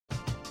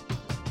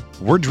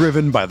We're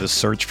driven by the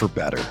search for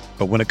better.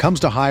 But when it comes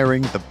to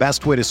hiring, the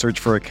best way to search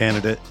for a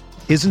candidate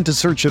isn't to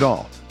search at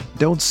all.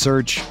 Don't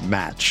search,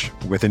 match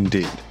with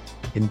Indeed.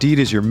 Indeed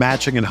is your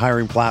matching and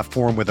hiring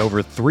platform with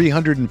over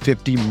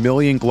 350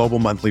 million global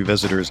monthly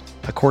visitors,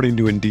 according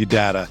to Indeed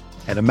data,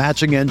 and a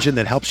matching engine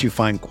that helps you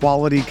find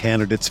quality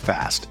candidates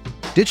fast.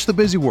 Ditch the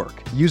busy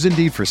work. Use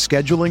Indeed for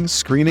scheduling,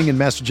 screening, and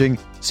messaging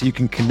so you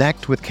can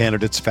connect with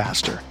candidates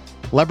faster.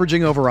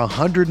 Leveraging over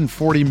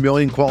 140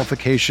 million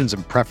qualifications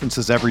and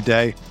preferences every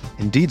day,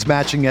 Indeed's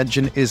matching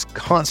engine is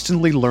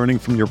constantly learning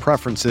from your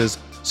preferences,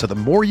 so the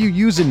more you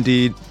use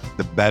Indeed,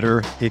 the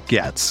better it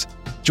gets.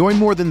 Join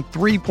more than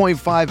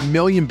 3.5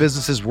 million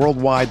businesses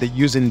worldwide that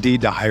use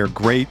Indeed to hire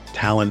great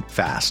talent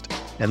fast.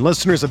 And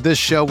listeners of this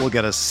show will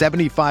get a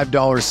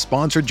 $75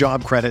 sponsored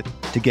job credit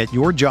to get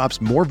your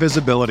jobs more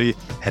visibility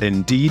at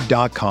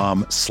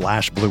Indeed.com/Blue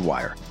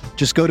Wire.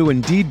 Just go to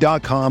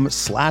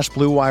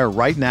Indeed.com/Blue Wire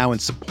right now and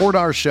support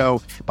our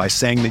show by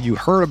saying that you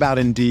heard about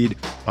Indeed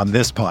on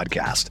this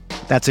podcast.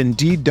 That's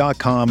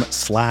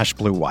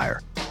Indeed.com/Blue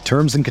Wire.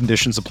 Terms and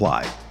conditions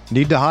apply.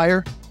 Need to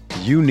hire?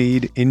 You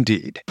need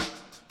Indeed.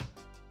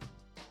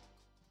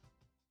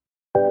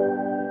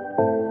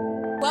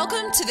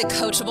 Welcome to the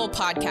Coachable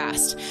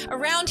Podcast.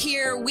 Around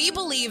here, we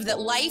believe that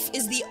life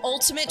is the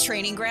ultimate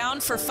training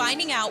ground for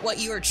finding out what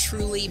you are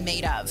truly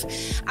made of.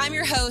 I'm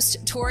your host,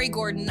 Tori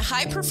Gordon,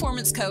 high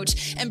performance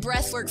coach and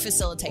breathwork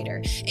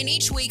facilitator. And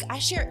each week, I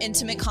share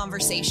intimate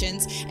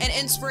conversations and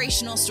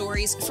inspirational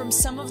stories from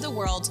some of the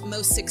world's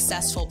most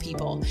successful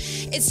people.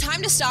 It's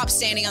time to stop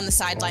standing on the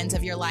sidelines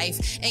of your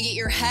life and get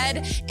your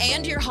head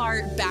and your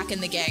heart back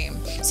in the game.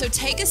 So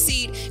take a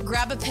seat,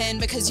 grab a pen,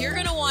 because you're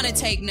going to want to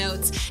take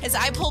notes as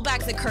I pull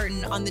back the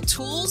curtain on the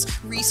tools,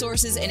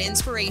 resources, and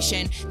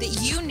inspiration that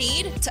you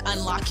need to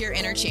unlock your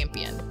inner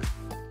champion.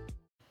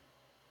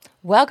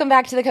 Welcome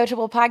back to the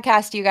Coachable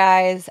Podcast, you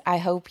guys. I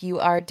hope you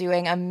are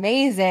doing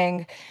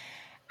amazing.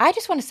 I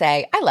just want to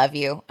say I love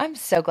you. I'm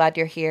so glad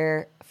you're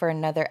here for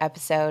another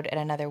episode and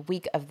another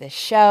week of this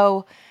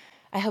show.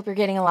 I hope you're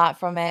getting a lot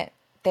from it.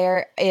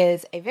 There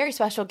is a very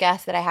special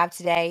guest that I have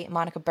today,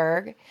 Monica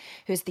Berg,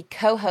 who's the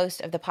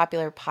co-host of the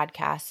popular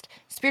podcast,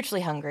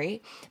 Spiritually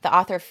Hungry, the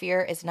author of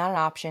Fear is Not an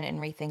Option and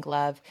Rethink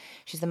Love.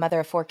 She's the mother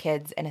of 4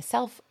 kids and a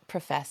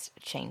self-professed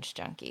change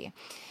junkie.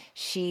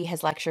 She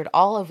has lectured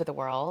all over the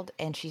world,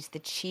 and she's the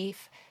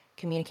chief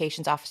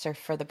communications officer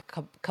for the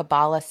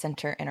Kabbalah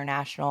Center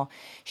International.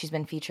 She's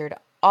been featured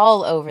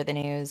all over the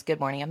news, Good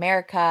Morning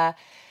America,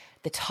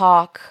 The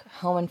Talk,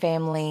 Home and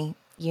Family,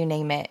 you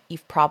name it,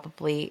 she's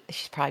probably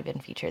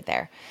been featured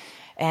there.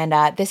 And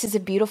this is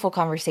a beautiful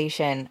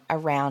conversation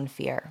around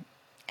fear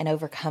and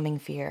overcoming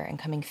fear and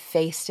coming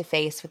face to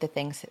face with the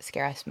things that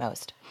scare us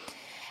most.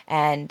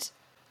 And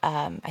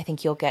I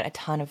think you'll get a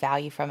ton of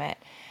value from it.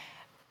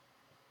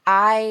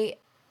 I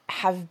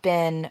have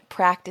been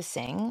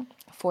practicing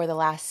for the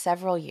last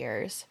several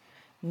years,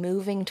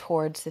 moving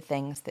towards the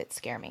things that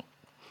scare me.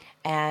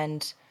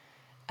 And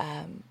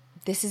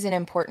this is an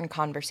important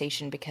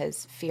conversation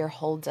because fear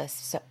holds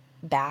us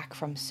back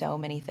from so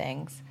many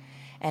things,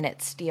 and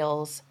it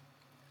steals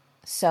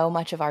so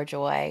much of our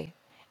joy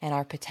and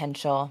our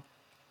potential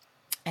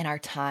and our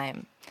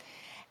time.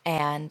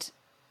 And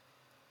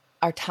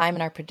our time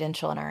and our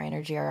potential and our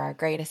energy are our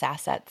greatest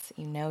assets.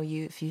 You know,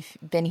 if you've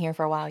been here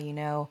for a while, you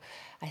know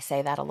I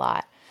say that a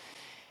lot.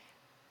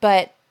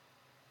 But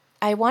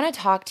I want to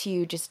talk to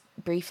you just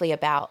briefly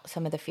about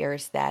some of the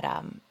fears that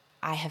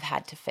I have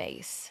had to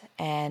face.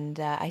 And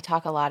I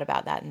talk a lot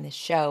about that in this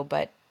show,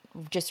 but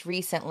just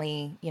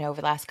recently,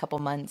 over the last couple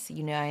months,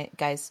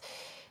 guys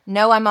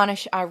know I'm on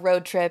a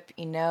road trip.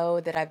 You know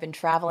that I've been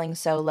traveling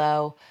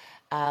solo.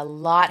 A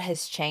lot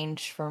has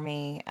changed for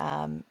me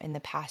in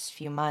the past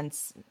few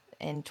months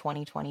in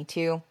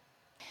 2022.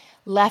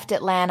 Left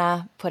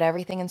Atlanta, put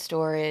everything in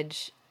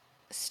storage,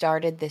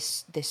 started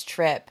this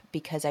trip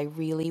because I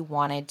really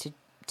wanted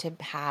to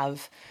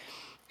have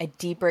a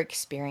deeper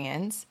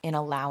experience in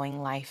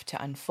allowing life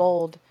to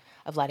unfold,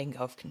 of letting go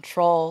of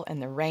control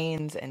and the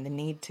reins and the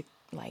need to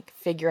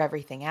figure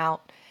everything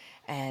out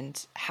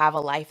and have a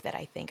life that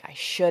I think I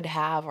should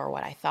have, or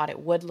what I thought it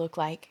would look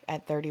like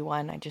at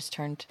 31. I just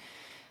turned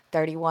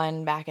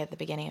 31 back at the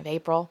beginning of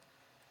April.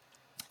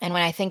 And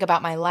when I think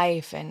about my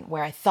life and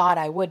where I thought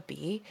I would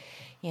be,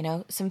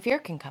 some fear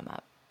can come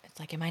up. It's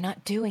like, am I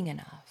not doing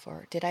enough?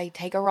 Or did I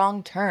take a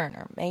wrong turn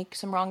or make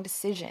some wrong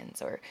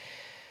decisions? Or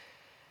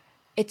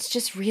it's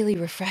just really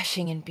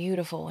refreshing and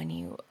beautiful when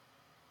you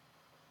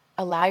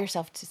allow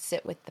yourself to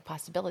sit with the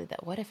possibility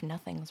that what if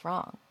nothing's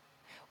wrong?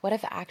 What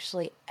if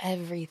actually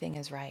everything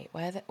is right?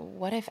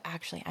 What if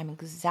actually I'm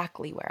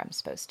exactly where I'm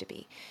supposed to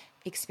be,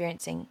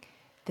 experiencing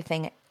the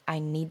thing I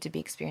need to be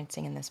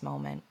experiencing in this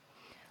moment?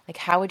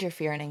 How would your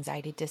fear and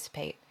anxiety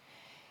dissipate?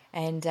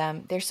 And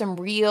there's some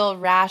real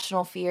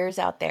rational fears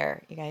out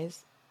there, you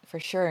guys, for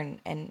sure.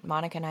 And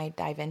Monica and I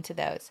dive into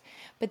those.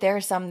 But there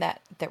are some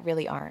that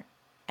really aren't,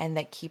 and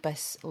that keep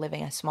us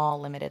living a small,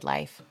 limited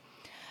life.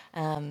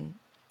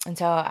 And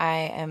so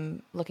I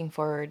am looking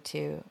forward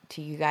to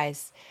you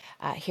guys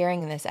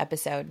hearing this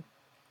episode.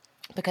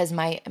 because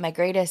my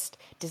greatest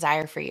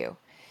desire for you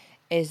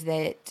is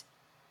that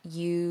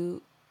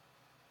you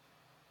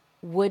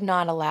would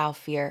not allow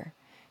fear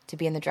to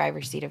be in the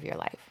driver's seat of your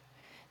life,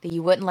 that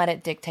you wouldn't let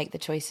it dictate the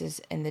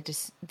choices and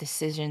the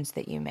decisions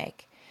that you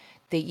make,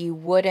 that you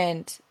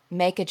wouldn't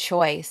make a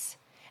choice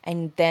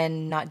and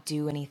then not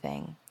do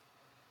anything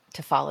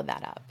to follow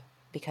that up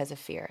because of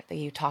fear, that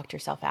you talked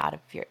yourself out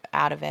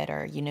of it,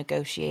 or you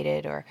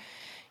negotiated, or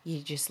you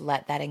just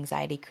let that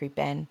anxiety creep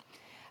in.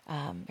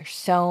 There's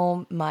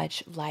so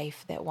much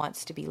life that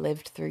wants to be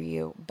lived through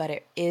you, but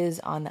it is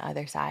on the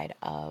other side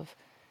of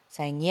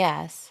saying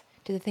yes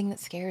to the thing that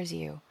scares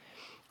you.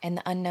 And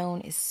the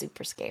unknown is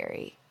super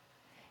scary.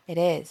 It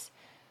is.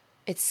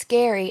 It's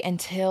scary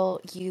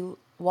until you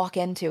walk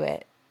into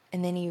it,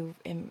 and then you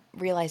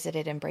realize that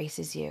it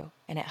embraces you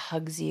and it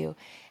hugs you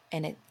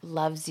and it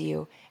loves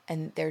you.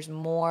 And there's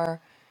more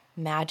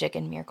magic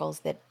and miracles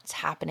that's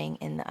happening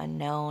in the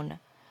unknown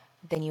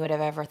than you would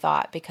have ever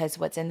thought, because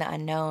what's in the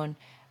unknown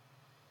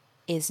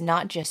is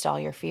not just all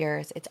your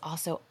fears. It's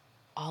also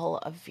all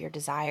of your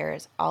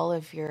desires, all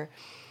of your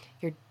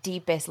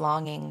deepest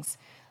longings.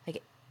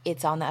 Like,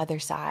 it's on the other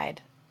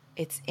side.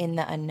 It's in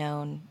the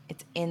unknown.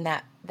 It's in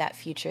that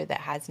future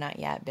that has not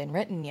yet been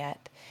written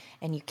yet.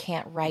 And you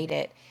can't write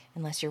it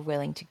unless you're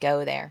willing to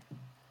go there.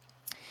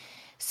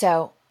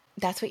 So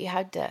that's what you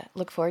had to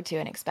look forward to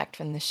and expect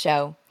from the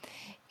show.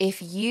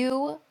 If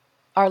you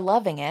are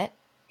loving it,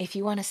 if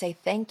you want to say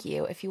thank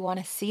you, if you want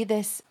to see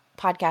this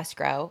podcast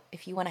grow,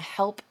 if you want to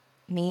help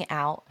me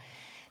out,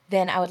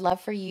 then I would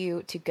love for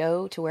you to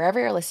go to wherever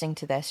you're listening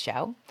to this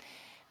show.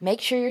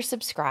 Make sure you're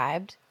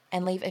subscribed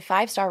and leave a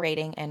 5-star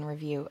rating and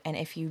review. And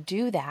if you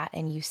do that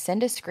and you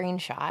send a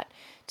screenshot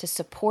to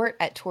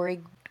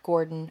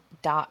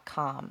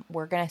support@torigordon.com,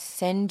 we're going to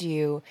send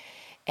you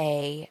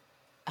a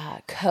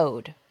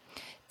code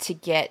to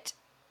get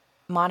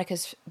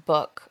Monica's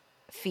book,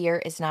 Fear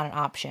is Not an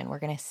Option. We're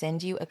going to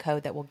send you a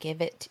code that will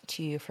give it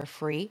to you for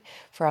free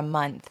for a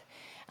month.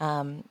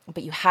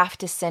 But you have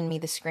to send me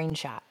the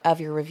screenshot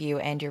of your review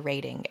and your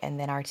rating, and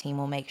then our team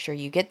will make sure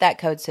you get that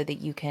code so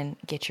that you can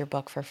get your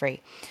book for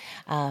free.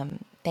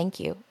 Thank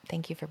you.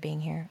 Thank you for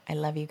being here. I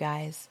love you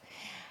guys.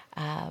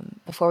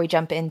 Before we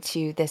jump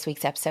into this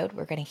week's episode,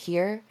 we're going to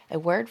hear a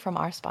word from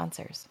our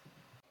sponsors.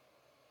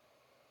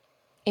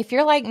 If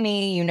you're like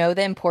me, you know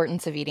the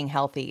importance of eating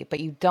healthy, but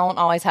you don't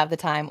always have the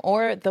time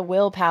or the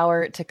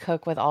willpower to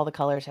cook with all the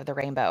colors of the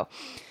rainbow.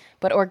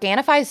 But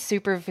Organifi's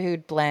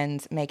superfood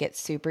blends make it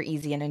super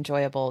easy and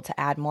enjoyable to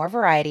add more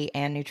variety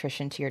and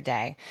nutrition to your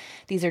day.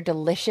 These are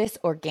delicious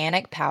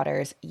organic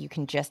powders you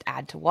can just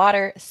add to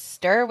water,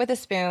 stir with a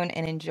spoon,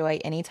 and enjoy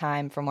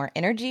anytime for more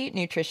energy,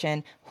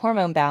 nutrition,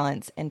 hormone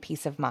balance, and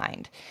peace of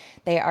mind.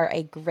 They are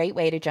a great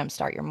way to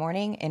jumpstart your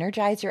morning,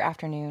 energize your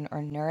afternoon,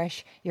 or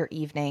nourish your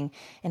evening.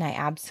 And I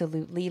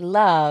absolutely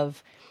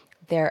love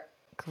their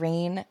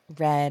green,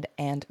 red,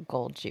 and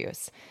gold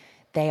juice.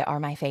 They are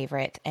my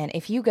favorite. And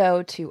if you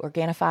go to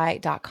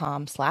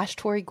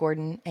Organifi.com/Tori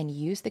Gordon and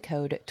use the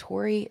code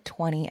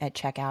Tori20 at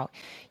checkout,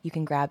 you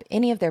can grab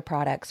any of their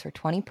products for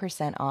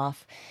 20%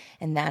 off.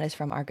 And that is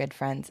from our good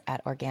friends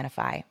at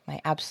Organifi,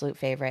 my absolute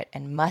favorite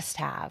and must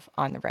have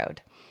on the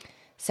road.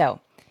 So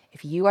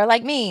if you are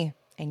like me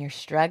and you're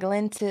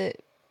struggling to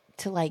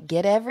like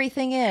get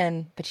everything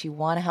in, but you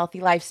want a healthy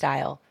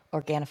lifestyle,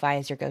 Organifi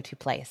is your go-to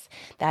place.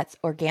 That's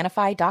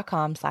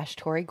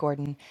Organifi.com/Tori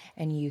Gordon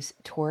and use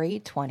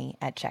Tori20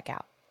 at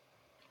checkout.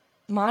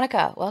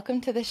 Monica,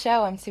 welcome to the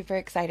show. I'm super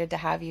excited to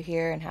have you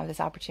here and have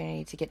this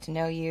opportunity to get to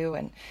know you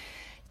and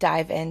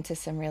dive into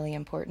some really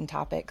important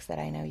topics that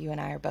I know you and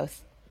I are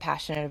both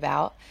passionate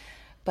about.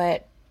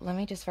 But let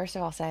me just first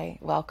of all say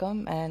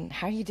welcome, and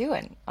how are you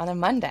doing on a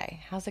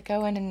Monday? How's it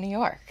going in New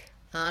York?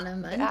 On a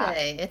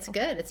Monday. Yeah. It's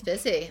good. It's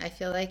busy. I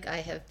feel like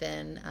I have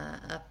been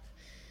up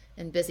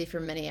and busy for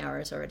many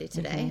hours already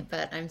today,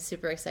 but I'm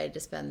super excited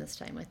to spend this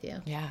time with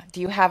you. Yeah. Do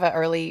you have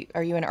are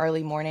you an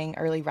early morning,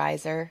 early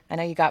riser? I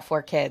know you got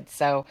 4 kids,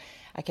 so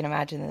I can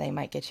imagine that they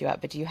might get you up,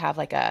 but do you have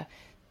like a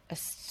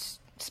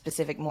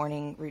specific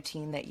morning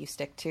routine that you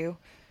stick to?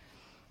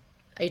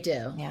 I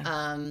do. Yeah.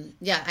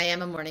 I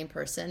am a morning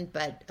person,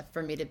 but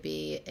for me to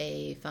be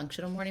a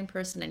functional morning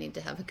person, I need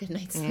to have a good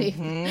night's sleep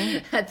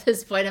at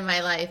this point in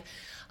my life.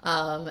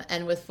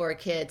 And with 4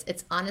 kids,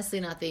 it's honestly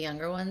not the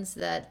younger ones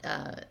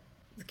that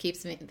keep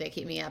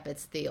me up.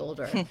 It's the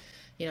older.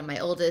 My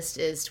oldest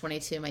is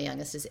 22, my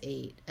youngest is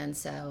 8, and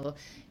so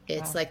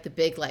it's like the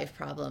big life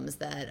problems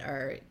that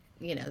are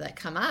that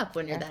come up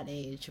when you're that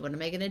age. What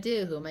am I going to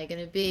do? Who am I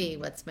going to be?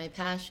 What's my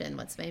passion?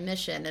 What's my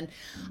mission? And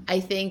I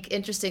think,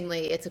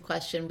 interestingly, it's a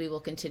question we will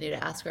continue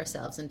to ask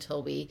ourselves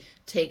until we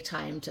take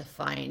time to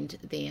find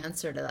the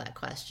answer to that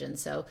question.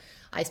 So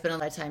I spend a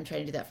lot of time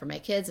trying to do that for my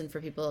kids and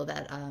for people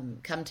that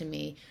come to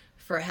me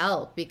for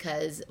help,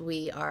 because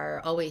we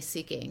are always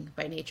seeking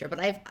by nature. But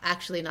I've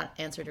actually not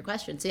answered your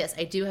question. So yes,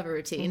 I do have a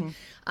routine.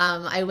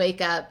 I wake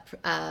up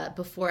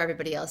before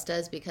everybody else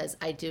does, because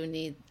I do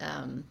need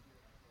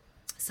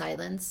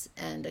silence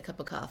and a cup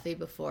of coffee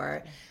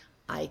before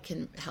I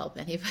can help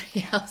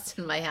anybody else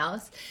in my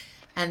house.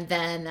 and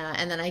then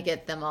I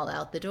get them all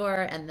out the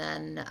door, and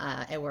then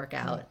I work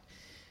out.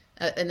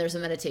 And there's a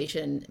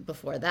meditation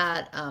before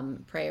that,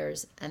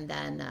 prayers, and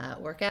then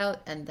work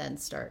out, and then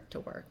start to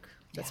work.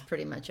 That's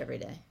pretty much every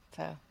day.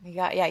 So you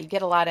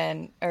get a lot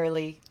in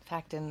early,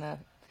 packed in the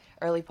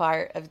early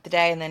part of the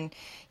day, and then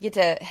you get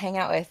to hang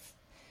out with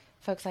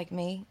folks like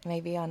me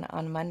maybe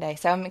on Monday.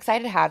 So I'm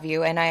excited to have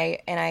you, and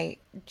I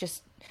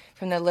just,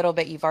 from the little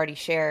bit you've already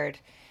shared,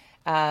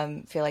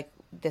 feel like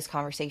this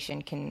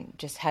conversation can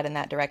just head in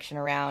that direction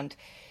around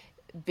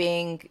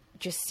being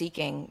just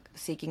seeking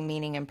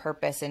meaning and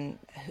purpose, and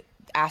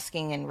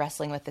asking and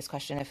wrestling with this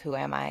question of who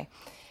am I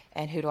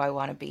and who do I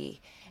want to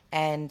be.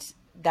 And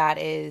that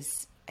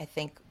is, I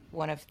think,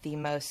 one of the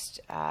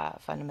most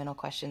fundamental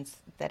questions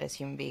that as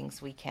human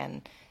beings we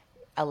can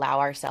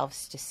allow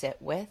ourselves to sit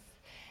with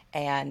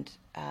and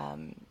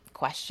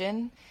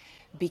question.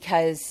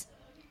 Because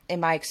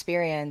in my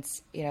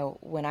experience,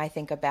 when I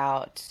think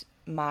about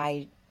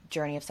my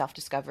journey of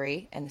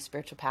self-discovery and the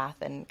spiritual path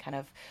and kind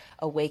of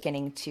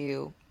awakening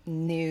to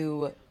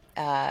new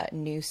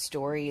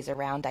stories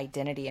around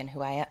identity and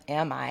who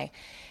am I,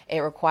 it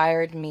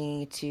required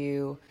me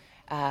to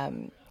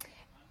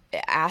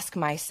ask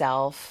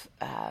myself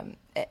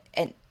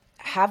and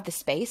have the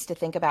space to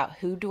think about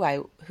who do I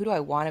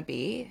want to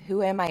be?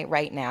 Who am I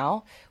right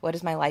now? What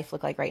does my life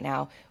look like right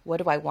now? What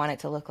do I want it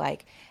to look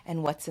like?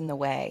 And what's in the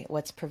way?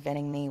 What's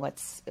preventing me?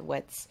 What's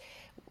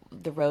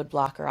the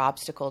roadblock or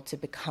obstacle to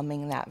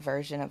becoming that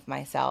version of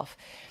myself?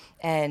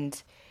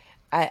 And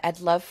I'd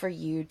love for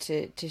you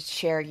to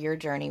share your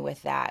journey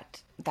with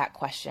that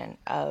question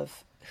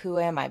of who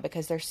am I?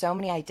 Because there's so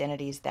many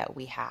identities that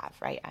we have,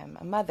 right? I'm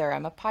a mother,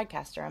 I'm a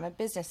podcaster, I'm a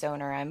business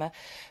owner, I'm a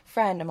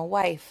friend, I'm a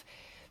wife.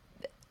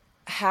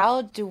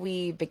 How do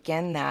we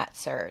begin that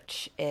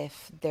search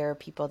if there are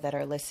people that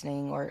are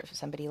listening, or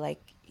somebody like,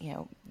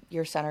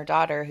 your son or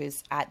daughter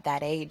who's at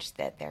that age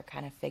that they're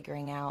kind of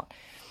figuring out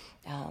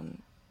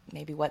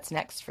maybe what's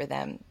next for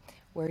them?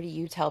 Where do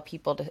you tell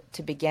people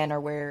to begin, or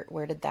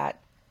where did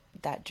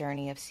that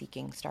journey of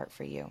seeking start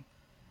for you?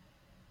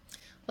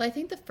 Well, I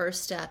think the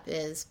first step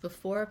is,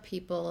 before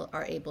people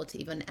are able to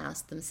even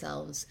ask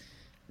themselves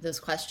those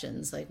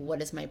questions, like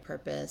what is my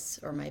purpose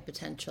or my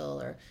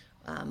potential, or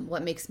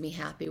what makes me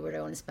happy, where do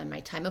I want to spend my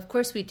time? Of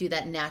course, we do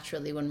that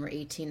naturally when we're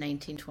 18,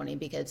 19, 20,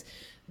 because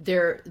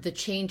the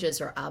changes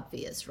are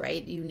obvious,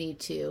 right? You need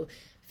to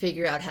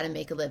figure out how to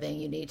make a living.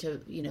 You need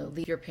to,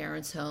 leave your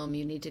parents' home.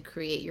 You need to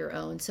create your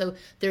own. So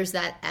there's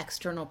that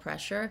external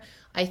pressure.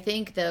 I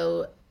think,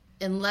 though,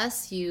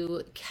 unless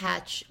you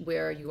catch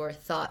where your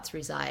thoughts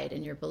reside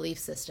in your belief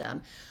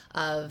system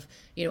of,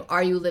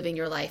 are you living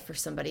your life for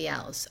somebody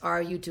else?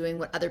 Are you doing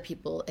what other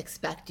people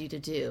expect you to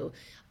do?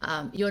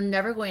 You're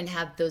never going to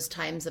have those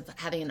times of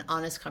having an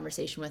honest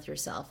conversation with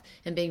yourself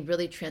and being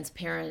really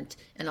transparent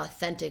and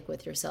authentic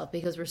with yourself,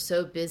 because we're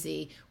so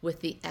busy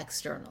with the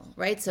external,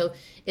 right? So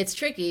it's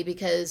tricky,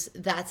 because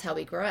that's how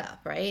we grow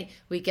up, right?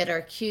 We get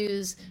our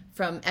cues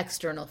from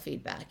external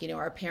feedback.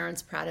 Our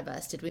parents proud of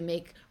us? Did we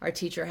make our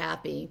teacher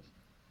happy?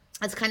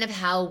 That's kind of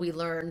how we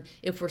learn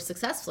if we're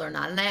successful or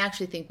not. And I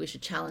actually think we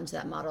should challenge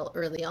that model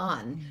early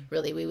on.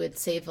 Really, we would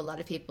save a lot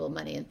of people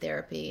money in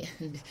therapy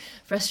and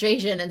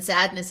frustration and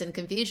sadness and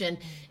confusion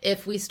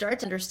if we start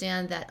to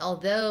understand that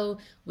although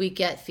we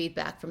get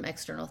feedback from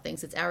external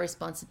things, it's our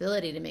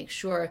responsibility to make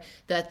sure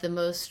that the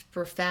most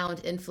profound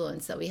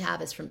influence that we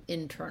have is from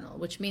internal,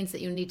 which means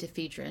that you need to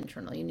feed your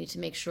internal. You need to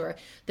make sure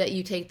that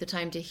you take the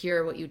time to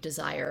hear what you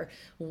desire,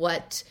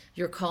 what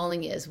your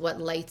calling is,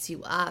 what lights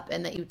you up,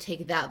 and that you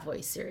take that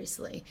voice seriously.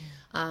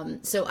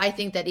 So I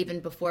think that even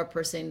before a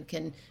person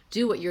can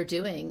do what you're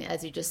doing,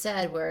 as you just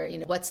said, where,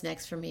 what's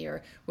next for me,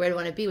 or where do I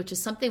want to be, which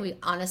is something we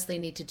honestly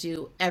need to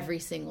do every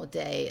single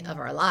day of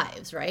our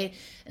lives, right?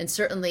 And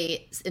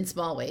certainly in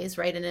small ways,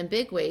 right? And in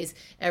big ways,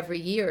 every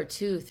year,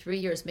 2, 3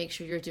 years, make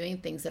sure you're doing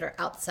things that are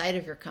outside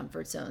of your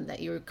comfort zone,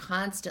 that you're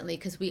constantly,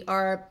 because we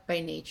are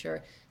by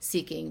nature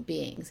seeking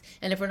beings.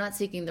 And if we're not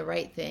seeking the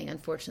right thing,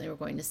 unfortunately,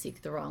 we're going to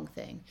seek the wrong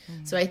thing.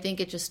 So I think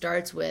it just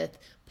starts with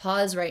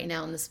pause right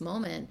now in this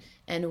moment,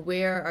 and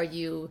where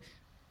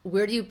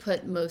do you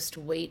put most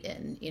weight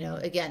in?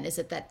 Again, is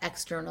it that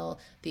external,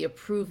 the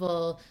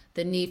approval,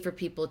 the need for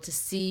people to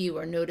see you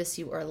or notice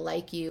you or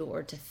like you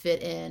or to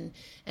fit in?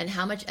 And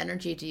how much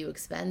energy do you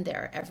expend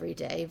there every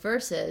day,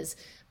 versus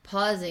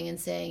pausing and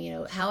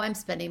saying, how I'm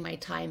spending my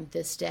time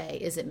this day,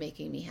 is it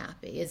making me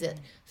happy? Is it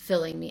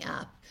filling me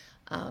up?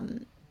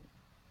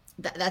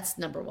 That's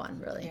number one,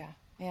 really.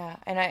 Yeah.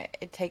 And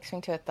it takes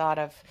me to a thought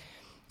of,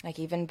 like,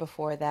 even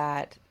before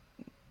that,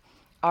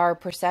 our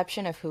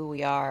perception of who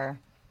we are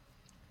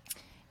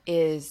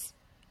is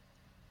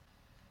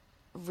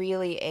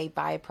really a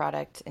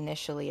byproduct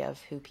initially of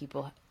who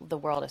the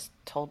world has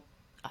told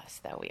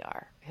us that we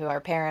are, who our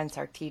parents,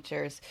 our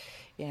teachers,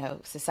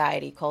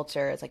 society,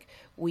 culture. It's like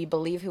we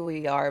believe who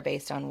we are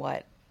based on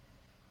what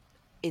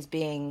is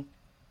being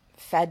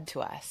fed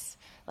to us.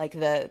 Like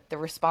the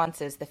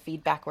responses, the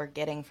feedback we're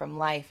getting from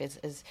life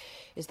is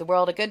the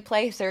world a good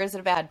place or is it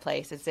a bad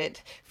place? Is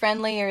it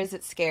friendly or is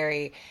it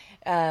scary?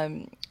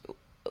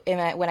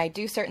 when I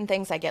do certain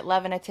things, I get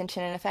love and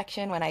attention and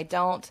affection. When I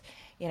don't,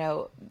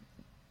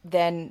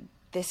 then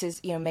this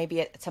is,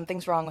 maybe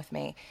something's wrong with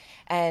me.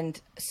 And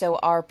so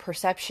our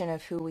perception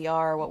of who we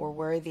are, what we're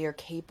worthy or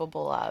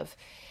capable of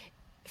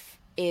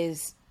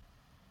is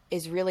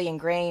really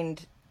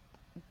ingrained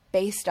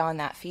based on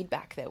that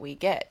feedback that we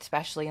get,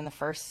 especially in the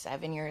first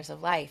 7 years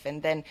of life.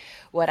 And then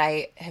what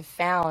I have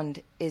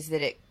found is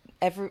that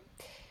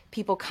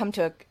people come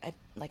to a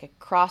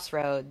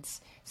crossroads,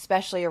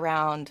 especially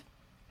around,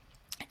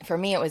 for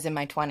me, it was in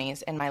my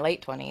 20s, in my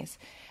late 20s,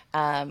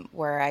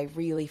 where I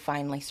really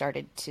finally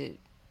started to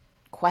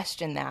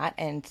question that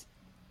and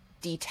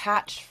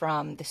detach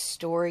from the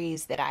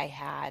stories that I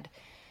had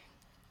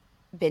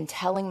been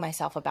telling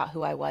myself about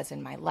who I was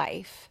in my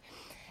life,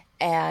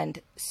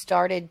 and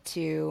started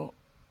to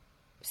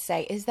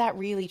say, is that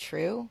really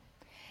true?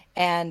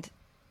 And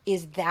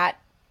is that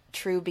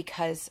true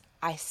because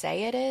I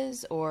say it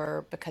is,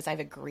 or because I've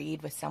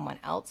agreed with someone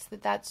else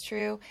that that's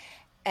true?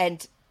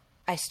 And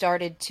I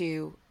started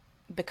to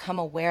become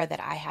aware that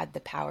I had the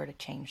power to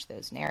change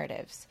those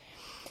narratives.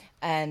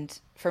 And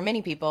for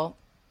many people,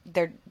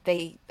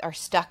 they are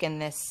stuck in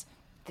this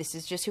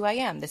is just who I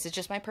am. This is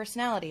just my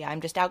personality.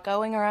 I'm just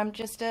outgoing, or I'm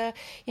just a,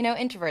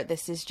 introvert.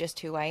 This is just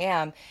who I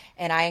am.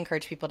 And I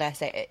encourage people to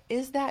say,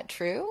 is that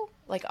true?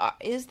 Like,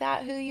 is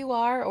that who you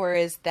are? Or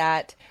is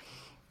that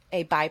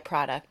a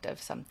byproduct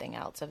of something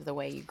else, of the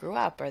way you grew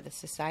up, or the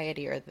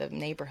society, or the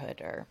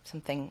neighborhood, or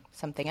something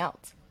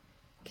else?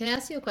 Can I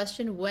ask you a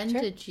question? When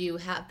Sure. did you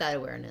have that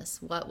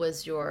awareness? What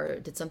was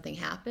did something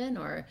happen,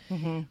 or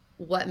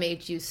what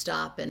made you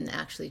stop and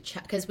actually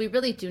because we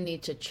really do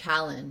need to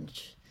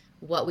challenge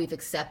what we've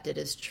accepted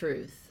as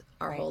truth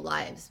our Right. whole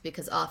lives,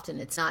 because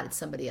often it's not, it's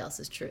somebody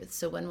else's truth.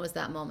 So when was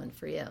that moment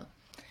for you?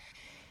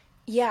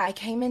 Yeah, I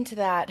came into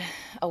that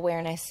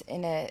awareness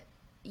in a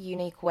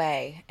unique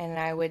way, and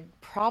I would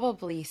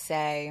probably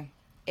say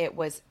it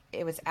was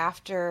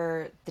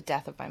after the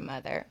death of my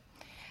mother.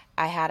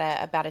 I had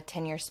about a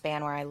 10-year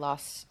span where I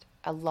lost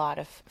a lot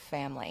of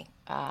family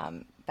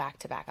back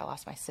to back. I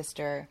lost my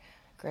sister,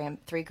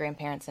 3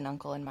 grandparents, an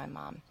uncle, and my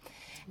mom.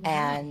 Wow.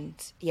 And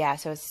yeah,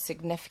 so it was a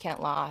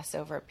significant loss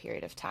over a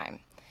period of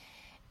time.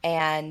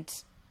 And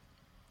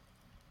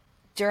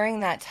during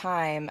that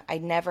time, I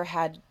never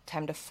had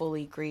time to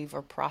fully grieve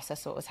or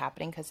process what was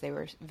happening because they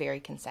were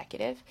very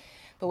consecutive.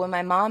 But when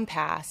my mom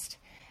passed,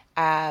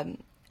 I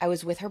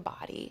was with her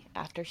body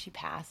after she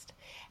passed.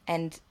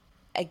 And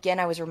again,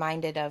 I was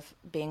reminded of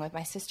being with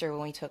my sister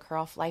when we took her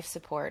off life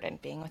support,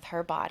 and being with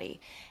her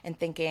body and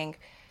thinking,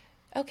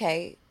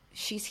 okay,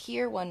 she's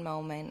here one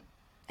moment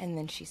and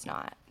then she's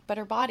not. But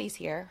her body's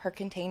here, her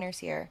container's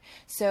here.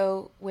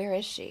 So where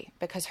is she?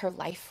 Because her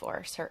life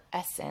force, her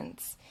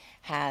essence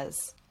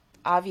has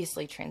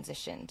obviously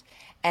transitioned.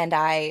 And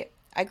I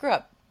grew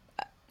up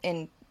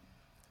in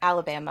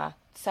Alabama,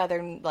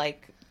 southern,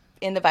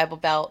 in the Bible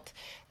Belt.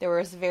 There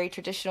was very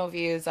traditional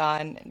views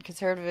on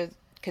conservative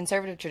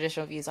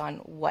traditional views on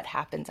what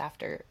happens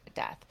after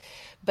death.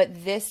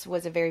 But this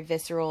was a very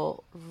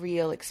visceral,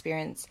 real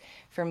experience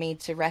for me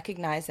to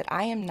recognize that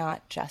I am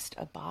not just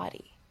a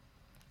body.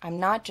 I'm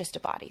not just a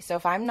body. So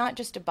if I'm not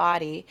just a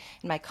body,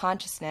 and my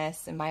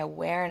consciousness and my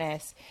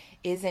awareness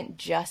isn't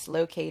just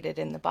located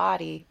in the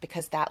body,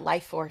 because that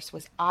life force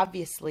was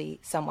obviously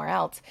somewhere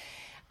else,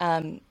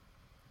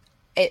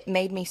 it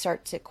made me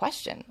start to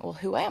question, well,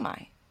 who am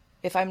I?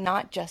 If I'm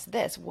not just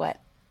this,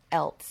 what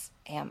else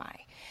am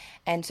I?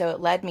 And so it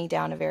led me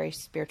down a very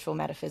spiritual,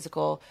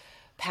 metaphysical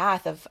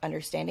path of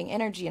understanding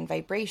energy and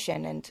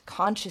vibration and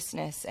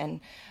consciousness and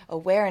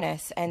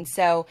awareness. And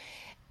so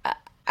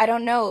I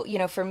don't know,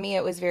 for me,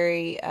 it was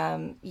very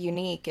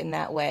unique in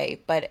that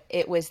way, but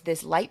it was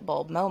this light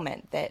bulb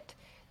moment that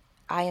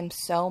I am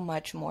so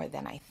much more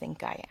than I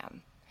think I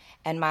am.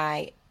 And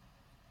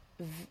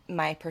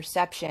my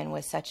perception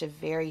was such a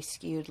very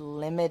skewed,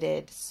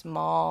 limited,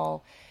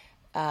 small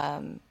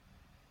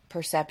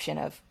perception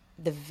of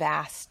the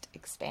vast,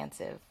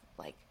 expansive,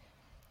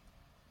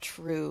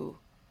 true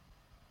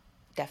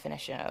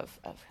definition of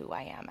who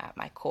I am at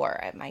my core,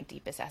 at my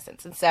deepest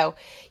essence. And so,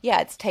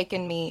 yeah, it's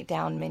taken me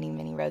down many,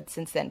 many roads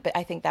since then. But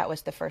I think that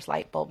was the first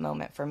light bulb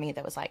moment for me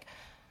that was like,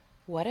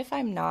 what if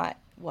I'm not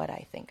what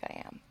I think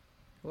I am?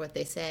 What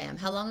they say I am.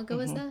 How long ago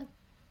was that?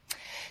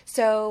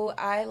 So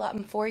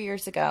 4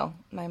 years ago,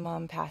 my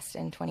mom passed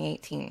in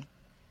 2018.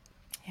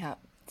 Yeah.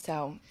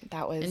 So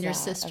that was. And your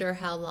sister,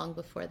 how long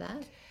before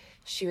that?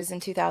 She was in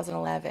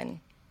 2011.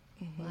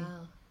 Wow.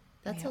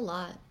 That's a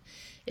lot.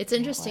 It's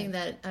interesting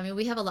that,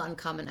 we have a lot in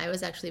common. I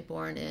was actually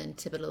born in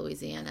Thibodaux,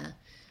 Louisiana.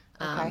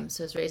 Okay.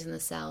 So I was raised in the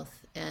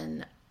South.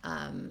 And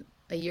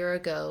a year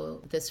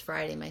ago, this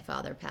Friday, my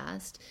father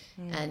passed.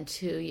 And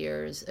 2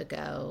 years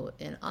ago,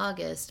 in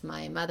August,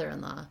 my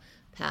mother-in-law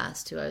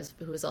passed, who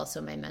was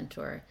also my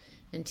mentor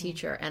and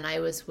teacher. And I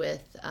was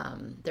with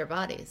their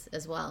bodies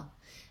as well.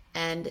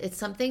 And it's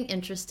something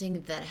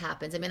interesting that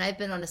happens. I've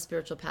been on a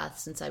spiritual path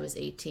since I was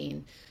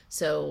 18.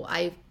 So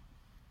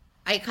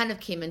I kind of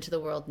came into the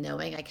world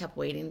knowing. I kept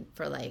waiting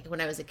for, like, when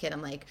I was a kid,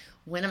 I'm like,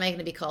 when am I going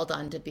to be called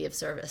on to be of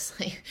service?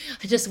 Like,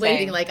 just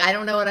waiting, like, I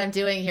don't know what I'm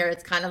doing here.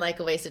 It's kind of like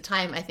a waste of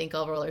time. I think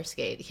I'll roller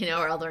skate,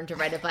 or I'll learn to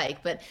ride a bike.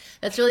 But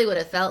that's really what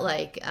it felt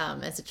like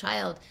as a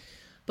child.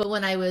 But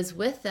when I was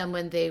with them,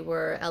 when they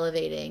were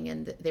elevating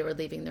and they were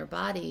leaving their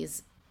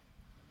bodies,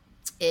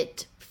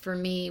 it, for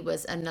me,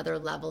 was another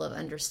level of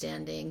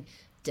understanding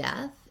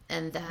death,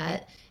 and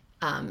that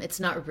it's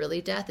not really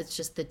death, it's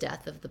just the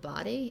death of the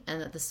body, and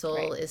that the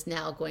soul is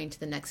now going to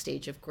the next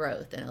stage of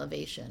growth and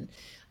elevation.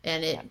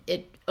 And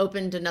it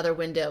opened another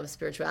window of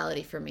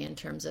spirituality for me in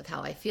terms of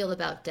how I feel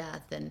about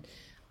death,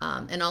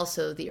 and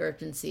also the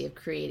urgency of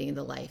creating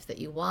the life that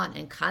you want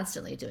and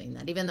constantly doing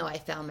that. Even though I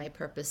found my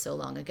purpose so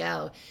long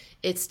ago,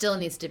 it still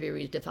needs to be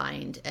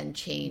redefined and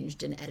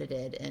changed and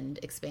edited and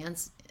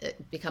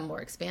become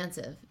more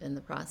expansive in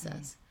the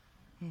process.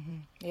 Mm-hmm.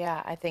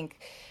 Yeah, I think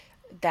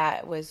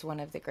that was one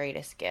of the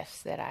greatest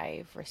gifts that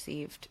I've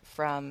received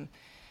from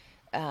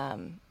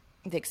the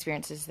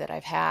experiences that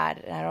I've had.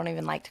 And I don't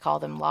even like to call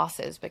them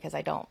losses because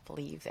I don't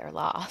believe they're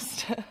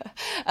lost.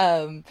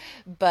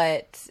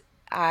 But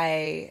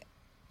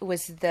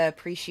was the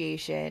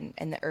appreciation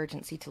and the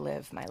urgency to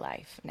live my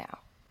life now.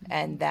 Mm-hmm.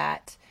 And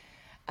that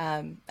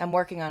I'm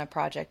working on a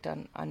project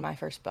on my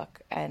first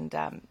book. And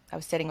I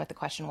was sitting with the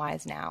question, why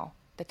is now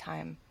the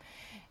time?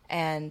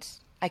 And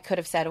I could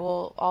have said,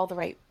 well, all the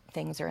right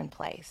things are in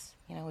place.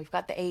 We've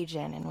got the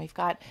agent, and we've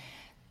got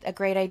a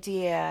great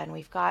idea, and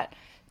we've got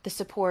the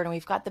support, and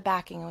we've got the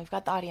backing, and we've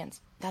got the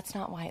audience. That's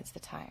not why it's the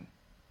time.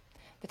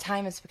 The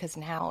time is because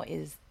now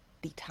is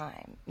the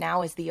time.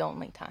 Now is the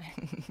only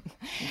time.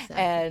 Exactly.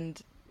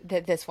 And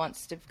that this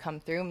wants to come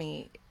through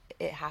me,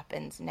 it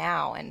happens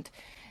now. And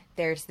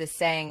there's this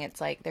saying, it's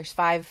like there's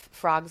 5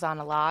 frogs on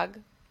a log.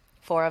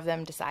 4 of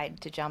them decide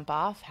to jump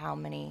off. How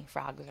many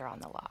frogs are on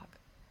the log?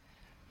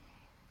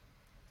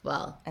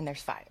 Well, and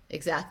there's 5.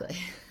 Exactly.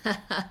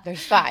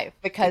 There's 5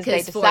 because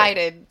they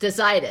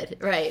decided,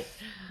 right.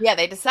 Yeah,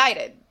 they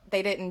decided.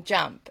 They didn't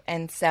jump.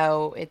 And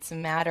so it's a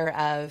matter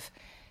of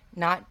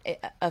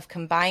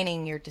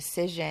combining your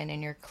decision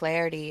and your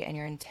clarity and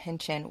your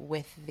intention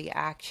with the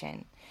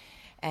action.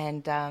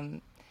 And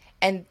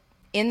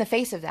in the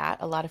face of that,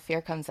 a lot of fear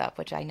comes up,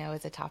 which I know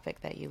is a topic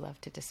that you love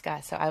to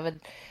discuss. So I would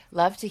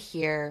love to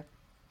hear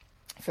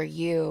for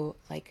you,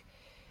 like,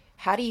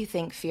 how do you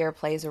think fear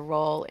plays a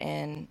role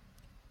in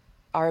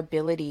our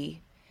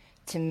ability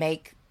to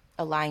make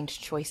aligned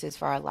choices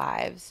for our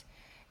lives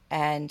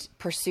and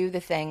pursue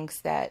the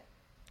things that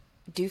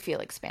do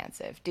feel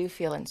expansive, do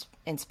feel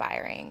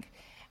inspiring,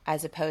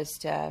 as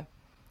opposed to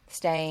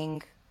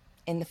staying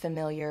in the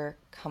familiar,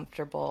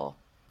 comfortable,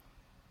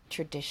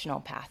 traditional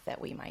path that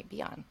we might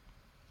be on?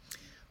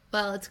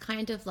 Well, it's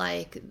kind of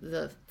like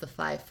the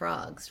 5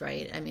 frogs,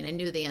 right? I mean, I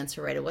knew the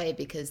answer right away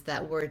because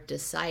that word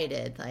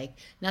decided, like,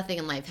 nothing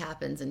in life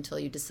happens until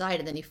you decide,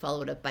 and then you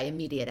follow it up by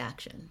immediate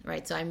action,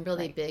 right? So I'm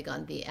really big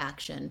on the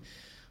action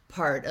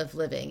part of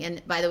living.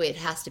 And by the way, it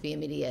has to be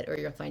immediate, or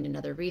you'll find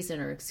another reason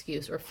or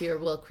excuse, or fear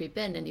will creep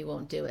in and you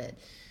won't do it.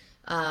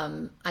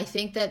 I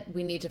think that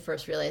we need to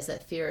first realize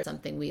that fear is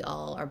something we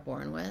all are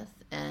born with,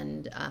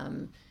 and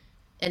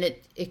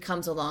it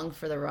comes along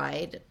for the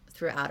ride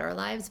throughout our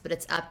lives, but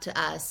it's up to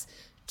us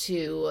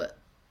to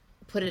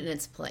put it in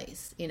its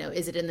place.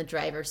 Is it in the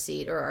driver's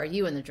seat, or are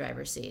you in the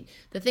driver's seat?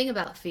 The thing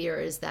about fear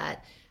is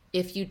that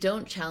if you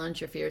don't challenge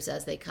your fears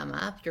as they come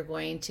up, you're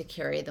going to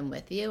carry them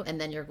with you,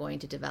 and then you're going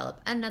to develop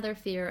another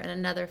fear and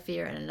another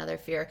fear and another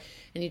fear,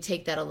 and you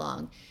take that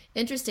along.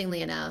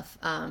 Interestingly enough,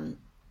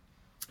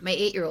 my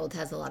 8-year-old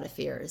has a lot of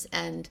fears,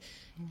 and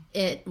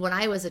when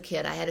I was a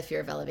kid, I had a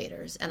fear of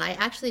elevators, and I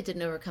actually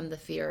didn't overcome the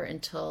fear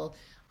until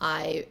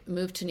I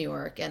moved to New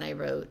York and I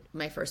wrote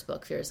my first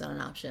book, Fear is Not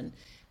an Option.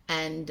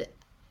 And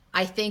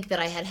I think that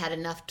I had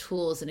enough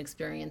tools and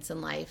experience in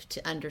life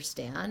to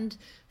understand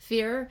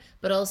fear,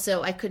 but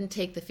also I couldn't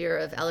take the fear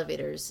of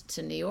elevators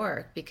to New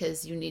York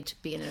because you need to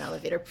be in an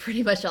elevator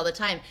pretty much all the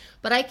time.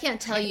 But I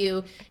can't tell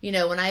you,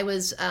 when I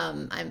was,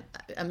 I'm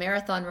a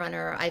marathon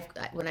runner,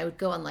 when I would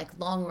go on like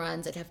long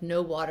runs, I'd have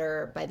no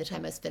water by the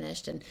time I was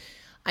finished, and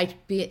I'd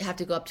have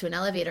to go up to an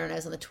elevator, and I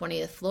was on the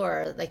 20th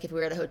floor. Like if we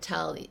were at a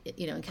hotel,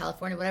 in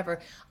California, whatever,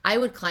 I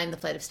would climb the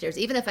flight of stairs,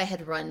 even if I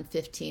had run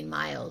 15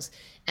 miles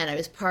and I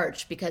was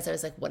parched, because I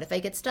was like, what if I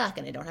get stuck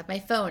and I don't have my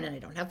phone and I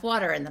don't have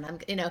water? And then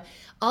I'm,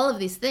 all of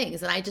these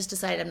things. And I just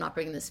decided I'm not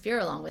bringing this fear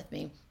along with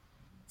me.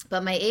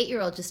 But my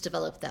 8-year-old just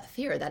developed that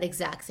fear, that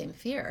exact same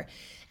fear.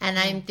 And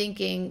I'm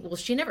thinking, well,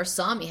 she never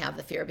saw me have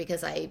the fear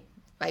because I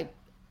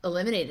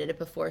eliminated it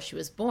before she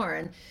was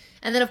born.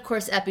 And then, of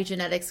course,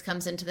 epigenetics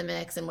comes into the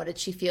mix, and what did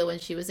she feel when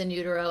she was in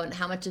utero, and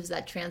how much is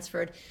that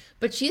transferred?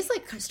 But she's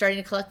like starting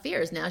to collect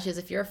fears. Now she has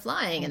a fear of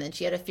flying, and then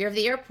she had a fear of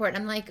the airport.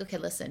 I'm like, okay,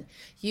 listen,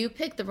 you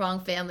picked the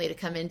wrong family to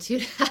come into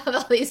to have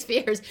all these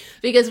fears,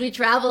 because we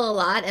travel a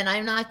lot, and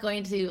I'm not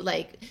going to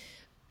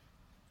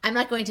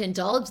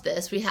indulge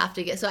this. We have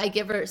to so I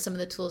give her some of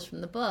the tools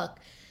from the book.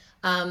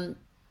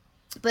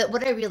 But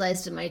what I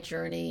realized in my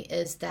journey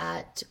is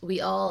that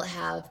we all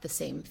have the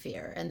same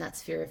fear, and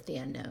that's fear of the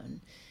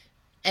unknown.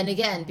 And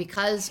again,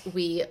 because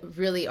we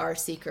really are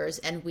seekers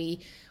and we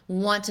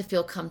want to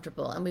feel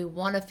comfortable and we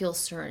want to feel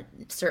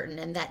certain,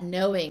 and that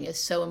knowing is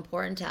so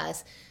important to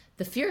us,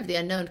 the fear of the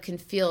unknown can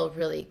feel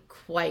really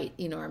quite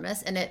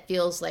enormous, and it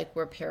feels like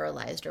we're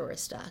paralyzed or we're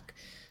stuck.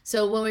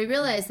 So when we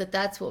realize that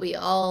that's what we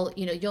all,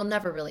 you'll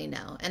never really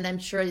know. And I'm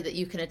sure that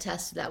you can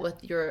attest to that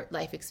with your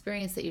life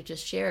experience that you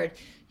just shared.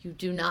 You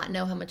do not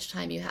know how much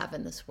time you have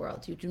in this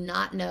world. You do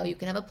not know. You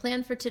can have a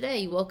plan for today.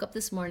 You woke up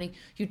this morning.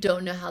 You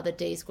don't know how the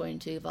day is going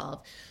to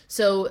evolve.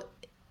 So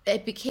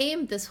it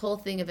became this whole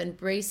thing of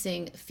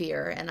embracing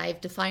fear. And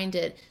I've defined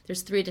it.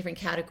 There's 3 different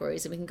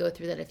categories, and we can go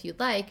through that if you'd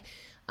like.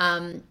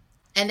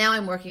 And now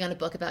I'm working on a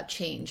book about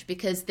change,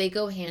 because they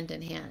go hand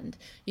in hand.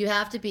 You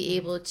have to be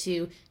able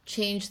to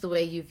change the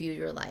way you view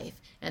your life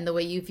and the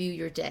way you view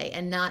your day,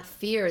 and not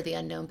fear the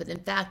unknown, but in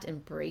fact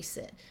embrace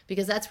it,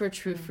 because that's where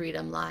true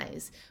freedom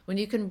lies. When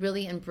you can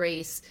really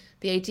embrace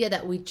the idea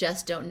that we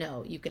just don't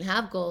know. You can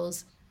have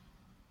goals,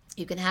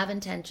 you can have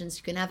intentions,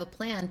 you can have a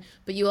plan,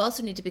 but you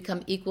also need to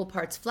become equal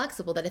parts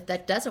flexible, that if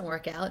that doesn't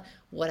work out,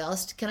 what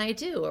else can I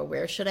do, or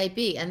where should I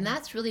be? And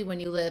that's really when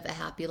you live a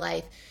happy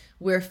life,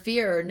 where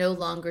fear no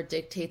longer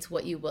dictates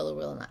what you will or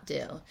will not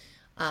do.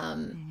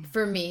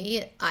 For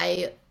me,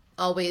 I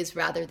always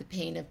rather the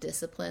pain of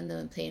discipline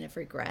than the pain of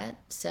regret.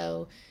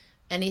 So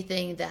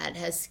anything that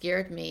has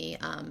scared me,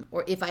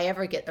 or if I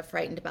ever get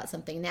frightened about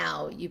something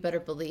now, you better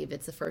believe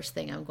it's the first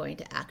thing I'm going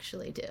to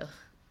actually do.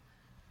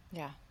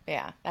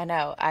 Yeah, I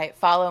know. I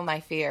follow my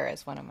fear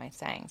is one of my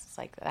sayings. It's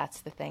like, that's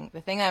the thing.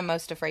 The thing I'm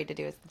most afraid to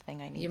do is the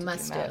thing I need to do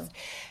most.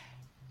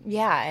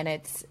 Yeah, and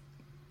it's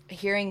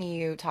hearing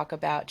you talk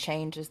about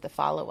change as the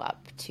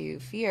follow-up to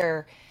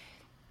fear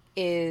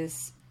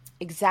is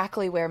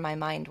exactly where my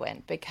mind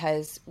went,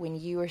 because when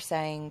you were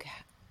saying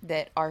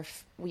that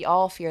we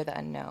all fear the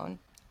unknown,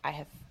 I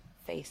have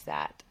faced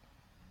that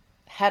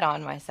head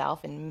on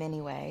myself in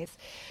many ways.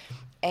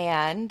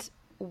 And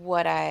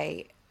what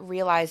I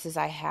realize is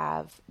I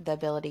have the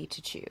ability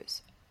to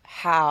choose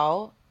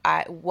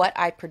what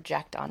I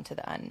project onto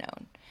the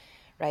unknown,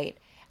 right?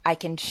 I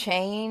can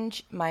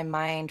change my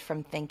mind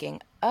from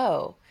thinking,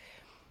 oh,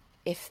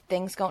 if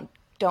things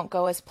don't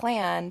go as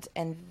planned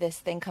and this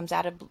thing comes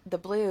out of the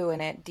blue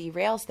and it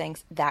derails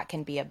things, that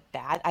can be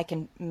I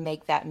can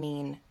make that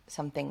mean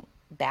something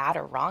bad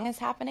or wrong is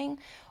happening,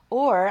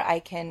 or I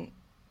can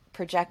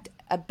project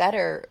a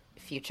better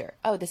future.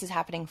 Oh, this is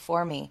happening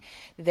for me.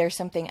 There's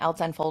something else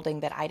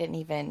unfolding that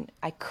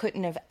I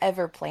couldn't have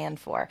ever planned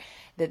for,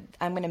 that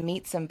I'm going to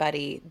meet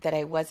somebody that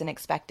I wasn't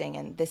expecting,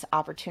 and this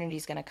opportunity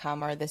is going to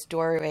come, or this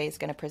doorway is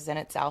going to present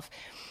itself.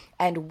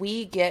 And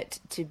we get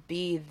to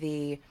be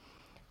the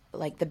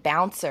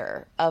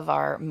bouncer of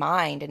our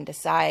mind and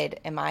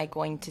decide, am I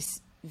going to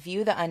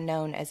view the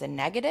unknown as a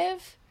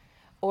negative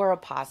or a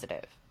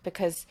positive?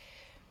 Because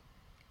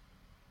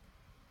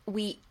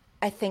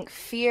I think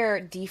fear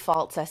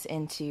defaults us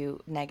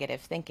into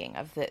negative thinking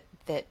of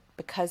that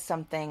because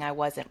something I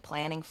wasn't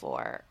planning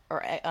for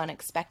or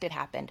unexpected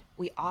happened,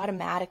 we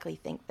automatically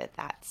think that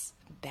that's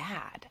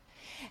bad.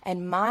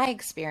 And my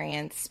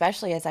experience,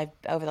 especially as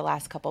over the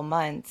last couple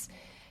months,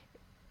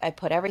 I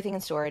put everything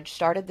in storage,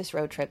 started this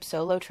road trip,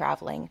 solo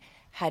traveling,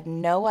 had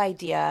no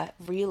idea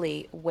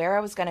really where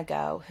I was going to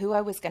go, who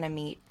I was going to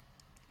meet.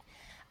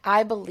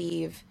 I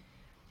believe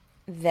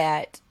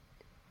that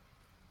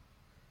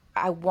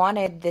I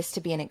wanted this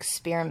to be an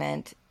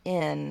experiment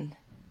in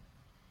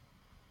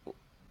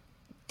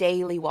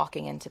daily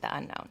walking into the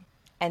unknown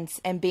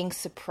and being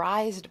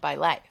surprised by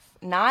life,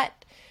 not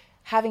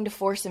having to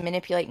force and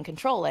manipulate and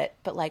control it,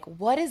 but like,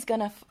 what is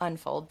going to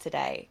unfold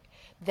today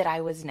that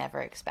I was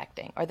never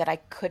expecting or that I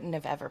couldn't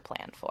have ever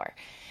planned for?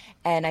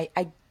 And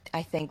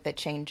I think that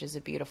change is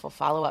a beautiful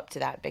follow-up to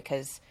that,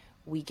 because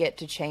we get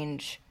to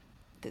change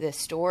the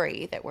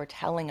story that we're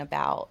telling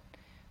about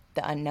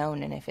the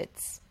unknown and if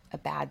it's a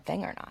bad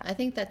thing or not. I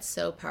think that's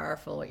so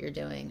powerful what you're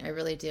doing. I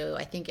really do.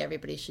 I think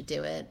everybody should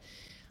do it.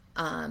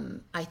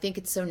 I think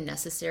it's so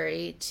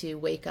necessary to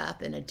wake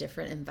up in a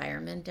different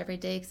environment every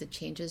day, because it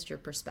changes your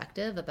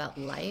perspective about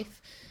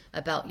life,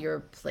 about your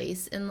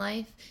place in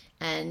life.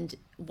 And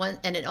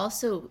it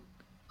also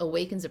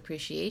awakens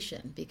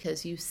appreciation,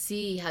 because you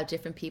see how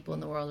different people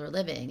in the world are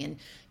living, and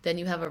then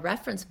you have a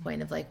reference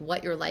point of like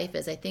what your life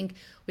is. I think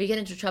we get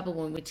into trouble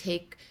when we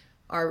take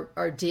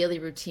our daily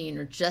routine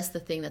or just the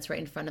thing that's right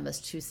in front of us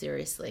too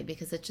seriously,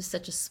 because it's just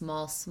such a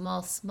small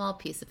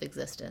piece of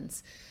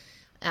existence.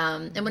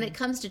 And when it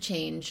comes to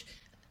change,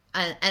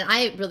 and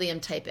I really am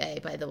type A,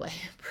 by the way,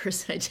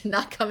 person. I did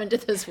not come into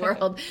this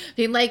world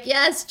being like,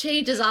 yes,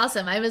 change is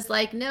awesome. I was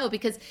like, no,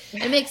 because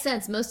it makes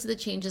sense. Most of the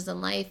changes in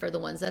life are the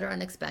ones that are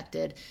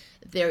unexpected.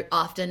 They're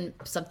often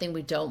something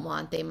we don't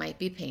want. They might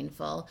be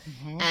painful.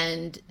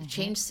 And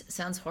change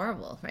sounds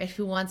horrible, right?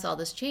 Who wants all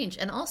this change?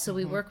 And also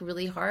we work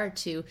really hard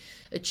to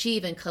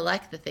achieve and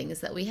collect the things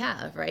that we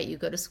have, right? You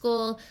go to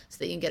school so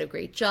that you can get a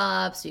great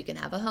job, so you can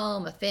have a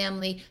home, a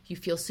family, you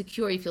feel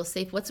secure, you feel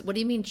safe. What do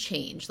you mean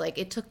change? Like,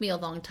 it took me a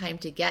long time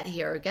to get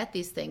here or get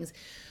these things.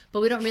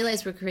 but we don't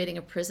realize we're creating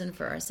a prison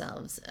for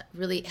ourselves.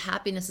 Really,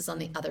 happiness is on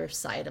the other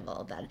side of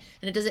all of that.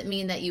 And it doesn't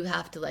mean that you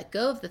have to let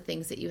go of the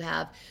things that you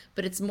have,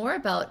 but it's more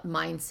about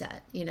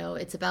mindset.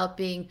 It's about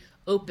being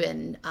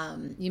open.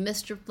 You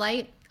missed your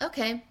flight.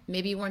 Okay,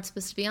 maybe you weren't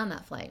supposed to be on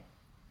that flight.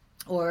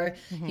 Or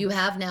you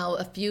have now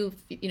a few,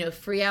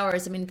 free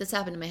hours. I mean, this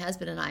happened to my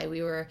husband and I.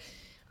 We were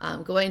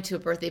going to a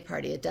birthday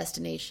party, a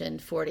destination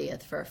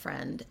 40th for a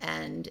friend,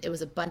 and it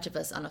was a bunch of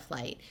us on a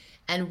flight.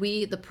 And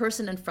the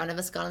person in front of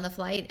us got on the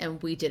flight,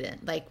 and we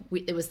didn't.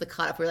 It was the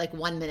cutoff. We were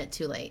 1 minute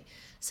too late.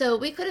 So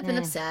we could have been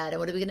upset, and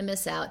what are we going to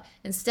miss out?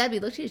 Instead, we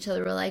looked at each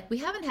other. We're like, we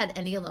haven't had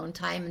any alone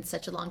time in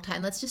such a long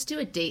time. Let's just do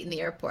a date in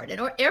the airport.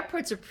 And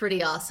airports are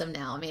pretty awesome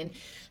now. I mean,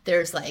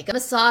 there's a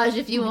massage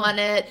if you want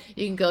it.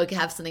 You can go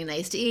have something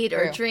nice to eat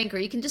or a drink, or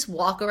you can just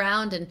walk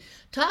around and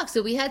talk.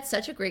 So we had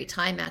such a great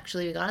time,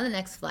 actually. We got on the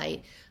next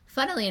flight.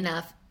 Funnily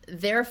enough,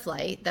 their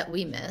flight that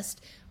we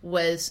missed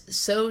was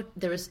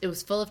it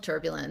was full of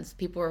turbulence.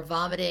 People were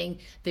vomiting,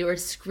 they were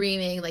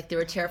screaming, they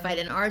were terrified,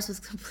 and ours was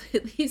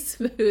completely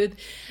smooth,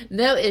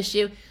 no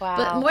issue. Wow.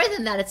 But more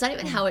than that, it's not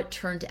even how it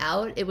turned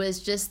out. It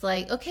was just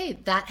okay,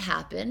 that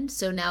happened,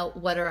 so now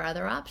what are our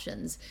other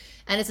options?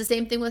 And it's the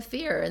same thing with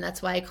fear, and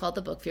that's why I called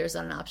the book Fear is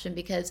Not an Option,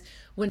 because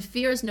when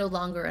fear is no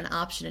longer an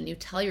option and you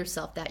tell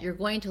yourself that, you're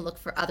going to look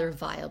for other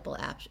viable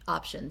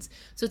options.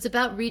 So it's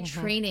about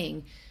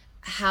retraining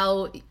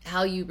how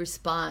you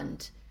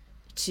respond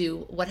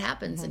to what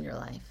happens in your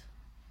life.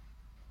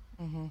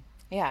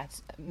 Yeah,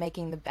 it's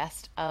making the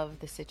best of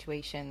the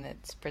situation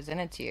that's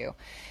presented to you,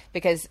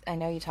 because I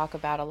know you talk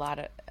about a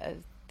lot of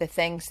the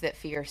things that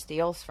fear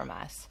steals from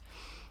us,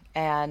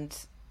 and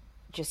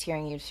just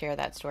hearing you share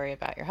that story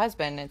about your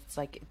husband, it's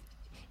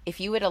if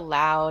you had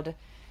allowed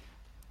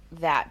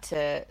that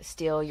to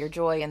steal your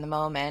joy in the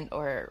moment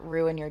or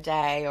ruin your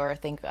day or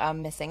think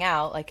I'm missing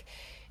out,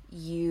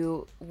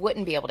 you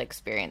wouldn't be able to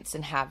experience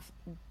and have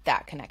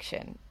that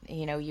connection.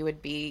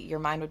 Your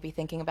mind would be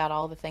thinking about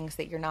all the things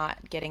that you're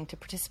not getting to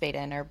participate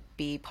in or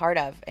be part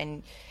of.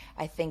 And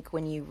I think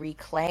when you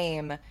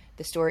reclaim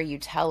the story you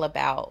tell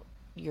about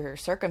your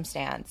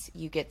circumstance,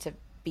 you get to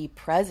be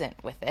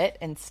present with it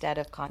instead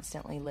of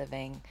constantly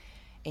living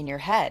in your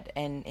head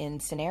and in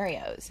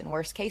scenarios and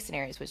worst case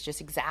scenarios, which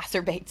just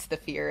exacerbates the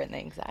fear and the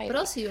anxiety. But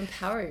also you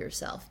empower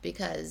yourself,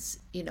 because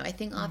I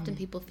think often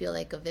people feel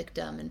like a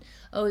victim, and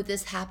oh,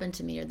 this happened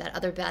to me, or that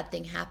other bad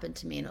thing happened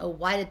to me, and oh,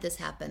 why did this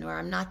happen, or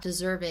I'm not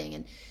deserving.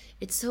 And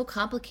it's so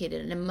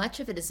complicated, and much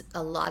of it is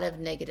a lot of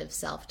negative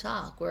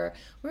self-talk where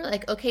we're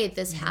like, okay,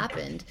 this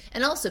happened.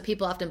 And also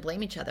people often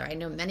blame each other. I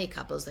know many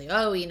couples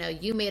oh,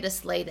 you made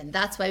us late and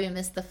that's why we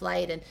missed the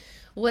flight, and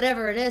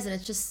whatever it is. And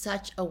it's just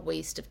such a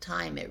waste of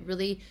time. It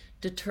really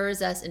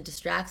deters us and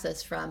distracts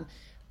us from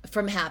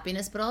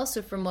happiness, but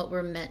also from what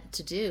we're meant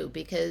to do.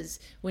 Because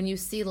when you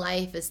see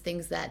life as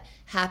things that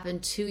happen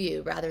to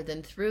you rather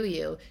than through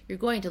you, you're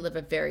going to live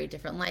a very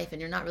different life, and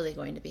you're not really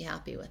going to be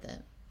happy with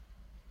it.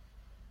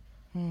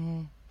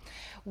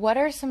 What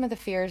are some of the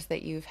fears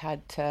that you've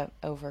had to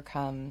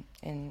overcome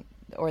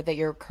or that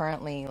you're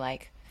currently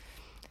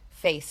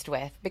faced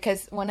with?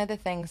 Because one of the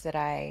things that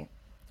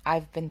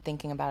I've been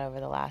thinking about over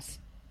the last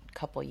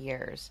couple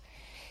years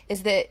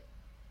is that,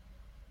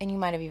 and you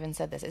might have even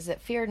said this, is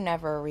that fear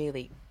never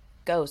really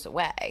goes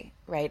away,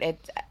 right?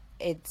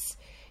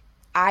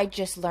 I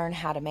just learn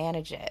how to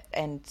manage it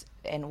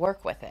and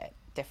work with it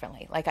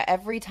differently.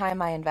 Every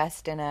time I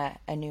invest in a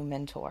new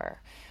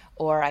mentor,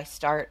 or I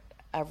start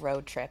a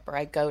road trip, or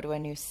I go to a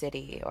new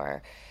city,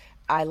 or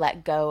I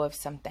let go of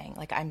something,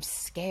 I'm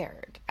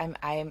scared.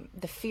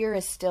 The fear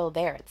is still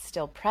there. It's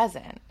still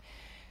present,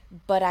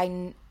 but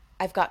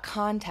I've got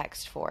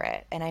context for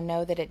it, and I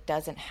know that it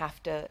doesn't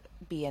have to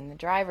be in the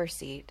driver's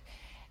seat.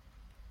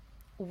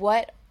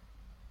 What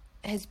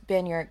has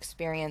been your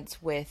experience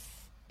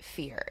with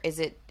fear? Is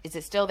it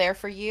still there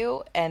for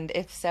you? And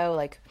if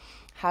so,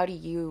 how do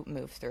you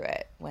move through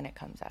it when it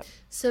comes up?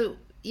 So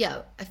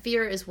yeah,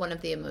 fear is one of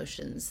the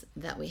emotions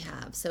that we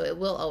have. So it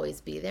will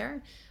always be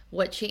there.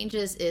 What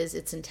changes is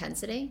its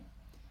intensity.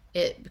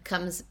 It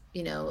becomes,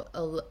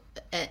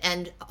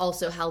 and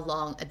also how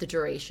long, the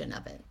duration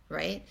of it,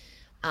 right?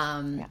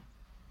 Yeah.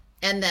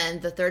 And then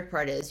the third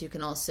part is you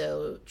can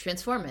also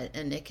transform it,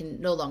 and it can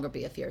no longer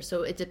be a fear.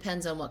 So it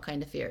depends on what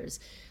kind of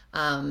fears.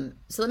 So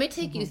let me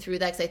take you through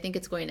that, because I think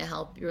it's going to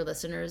help your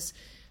listeners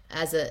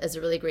as a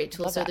really great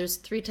tool. So there's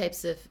 3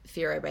 types of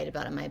fear I write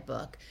about in my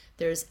book.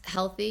 There's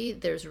healthy,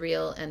 there's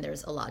real, and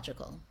there's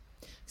illogical.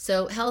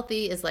 So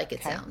healthy is like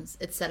it sounds.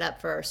 It's set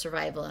up for our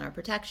survival and our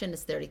protection.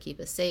 It's there to keep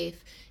us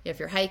safe. If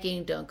you're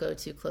hiking, don't go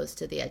too close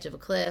to the edge of a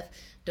cliff.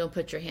 Don't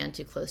put your hand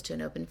too close to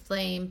an open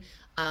flame.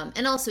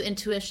 And also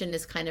intuition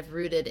is kind of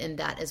rooted in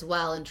that as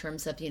well, in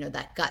terms of,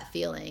 that gut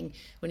feeling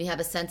when you have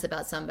a sense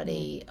about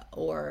somebody,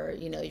 or,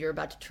 you're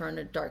about to turn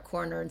a dark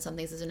corner and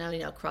something says, no,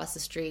 across the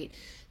street.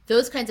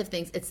 Those kinds of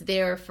things, it's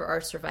there for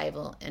our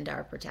survival and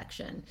our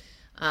protection.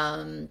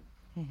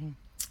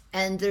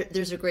 And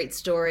there's a great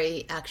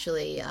story,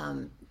 actually,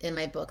 in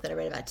my book that I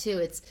write about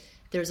too.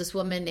 There's this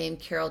woman named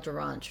Carol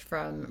Durant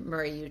from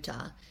Murray,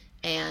 Utah.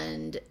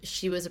 And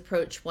she was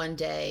approached one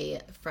day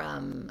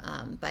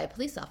by a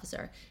police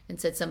officer and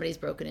said, somebody's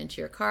broken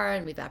into your car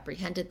and we've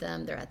apprehended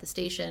them. They're at the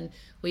station.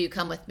 Will you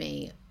come with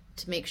me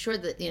to make sure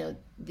that,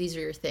 these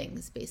are your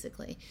things,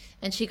 basically.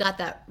 And she got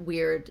that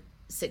weird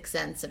sixth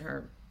sense in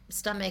her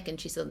stomach, and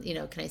she said,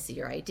 can I see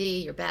your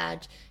ID, your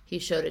badge? He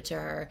showed it to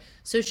her.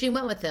 So she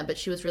went with him, but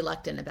she was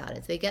reluctant about it.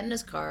 So they get in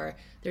his car,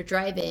 they're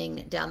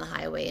driving down the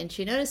highway, and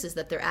she notices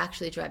that they're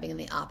actually driving in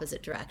the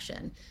opposite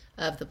direction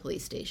of the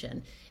police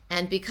station.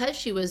 And because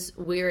she was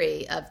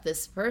weary of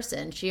this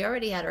person, she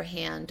already had her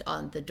hand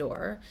on the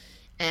door,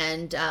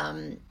 and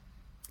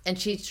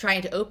she's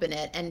trying to open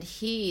it, and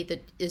he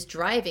is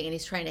driving, and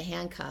he's trying to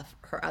handcuff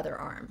her other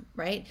arm,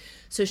 right?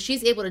 So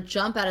she's able to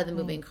jump out of the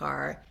moving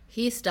car.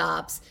 He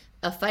stops.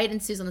 A fight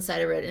ensues on the side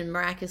of the road, and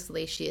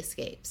miraculously she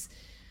escapes.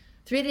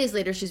 3 days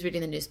later, she's reading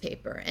the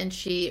newspaper, and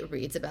she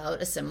reads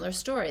about a similar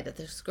story, that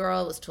this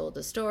girl was told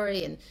the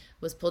story and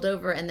was pulled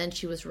over, and then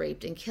she was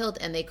raped and killed,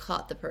 and they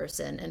caught the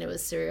person, and it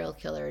was serial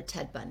killer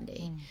Ted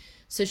Bundy.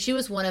 So she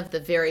was one of the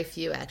very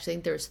few, actually. I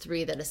think there was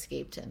 3 that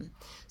escaped him.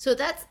 So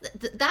that's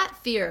that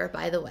fear,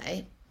 by the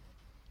way,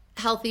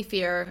 healthy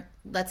fear,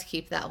 let's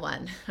keep that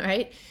one,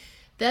 right?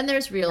 Then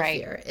there's real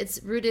fear.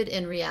 It's rooted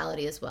in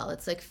reality as well.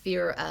 It's like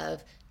fear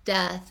of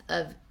death,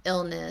 of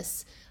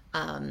illness,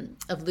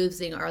 of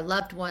losing our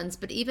loved ones.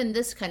 But even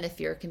this kind of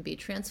fear can be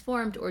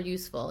transformed or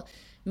useful,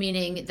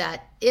 meaning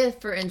that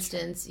if, for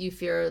instance, you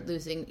fear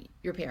losing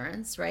your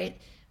parents, right?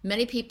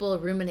 Many people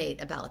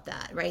ruminate about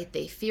that, right?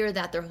 They fear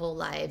that their whole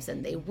lives,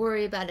 and they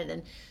worry about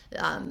it,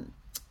 and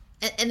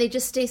they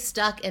just stay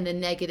stuck in a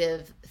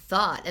negative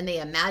thought, and they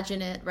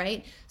imagine it,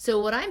 right? So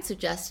what I'm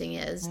suggesting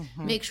is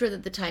make sure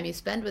that the time you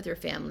spend with your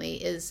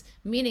family is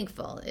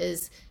meaningful,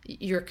 is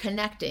you're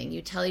connecting,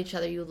 you tell each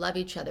other you love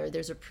each other,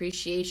 there's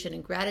appreciation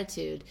and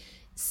gratitude.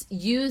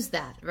 Use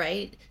that,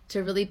 right,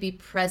 to really be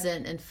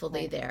present and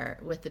fully there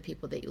with the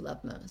people that you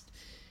love most.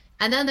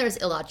 And then there's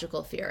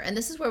illogical fear. And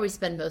this is where we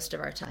spend most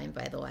of our time,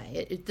 by the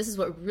way. This is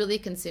what really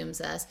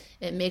consumes us.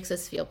 It makes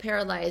us feel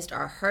paralyzed,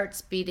 our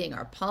heart's beating,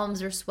 our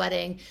palms are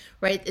sweating,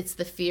 right? It's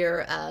the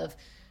fear of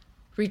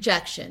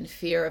rejection,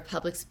 fear of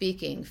public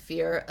speaking,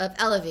 fear of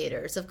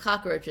elevators, of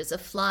cockroaches,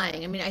 of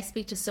flying. I mean, I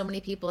speak to so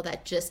many people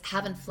that just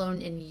haven't flown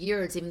in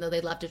years, even though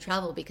they love to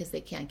travel, because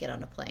they can't get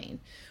on a plane.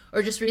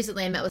 Or just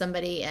recently I met with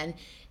somebody, and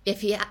if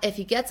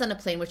he gets on a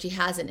plane, which he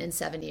hasn't in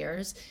 7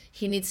 years,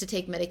 he needs to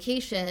take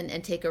medication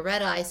and take a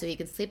red eye so he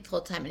can sleep the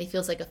whole time, and he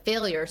feels like a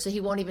failure, so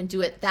he won't even do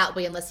it that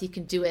way unless he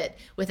can do it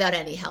without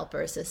any help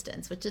or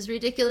assistance, which is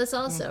ridiculous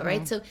also,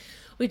 right? So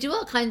we do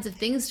all kinds of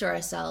things to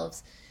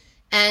ourselves,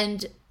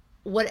 and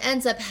what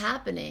ends up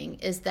happening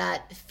is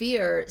that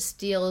fear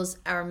steals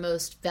our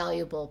most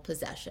valuable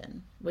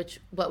possession,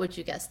 which, what would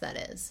you guess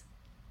that is?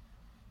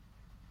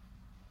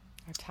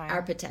 Our time.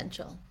 Our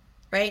potential,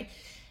 right?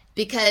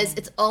 Because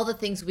it's all the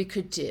things we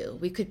could do,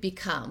 we could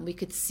become, we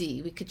could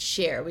see, we could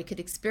share, we could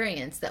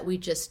experience that we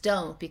just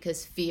don't,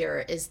 because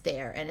fear is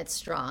there and it's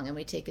strong and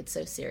we take it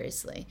so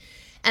seriously.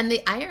 And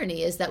the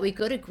irony is that we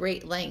go to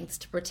great lengths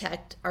to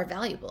protect our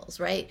valuables,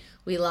 right?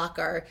 We lock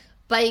our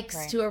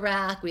bikes to a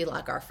rack, we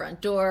lock our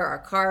front door, our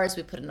cars,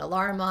 we put an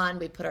alarm on,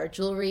 we put our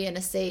jewelry in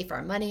a safe,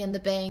 our money in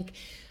the bank,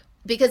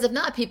 because if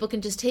not, people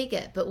can just take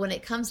it. But when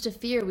it comes to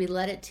fear, we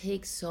let it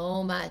take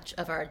so much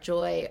of our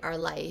joy, our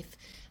life,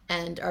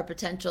 and our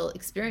potential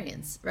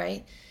experience,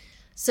 right?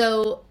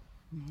 So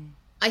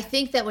I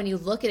think that when you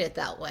look at it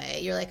that way,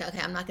 you're like,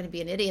 okay, I'm not going to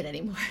be an idiot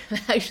anymore. I'm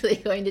actually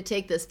going to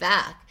take this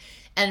back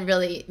and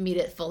really meet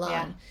it full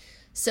on.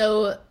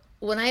 So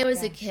when I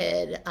was a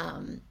kid,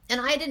 and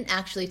I didn't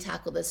actually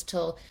tackle this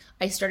till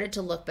I started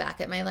to look back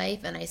at my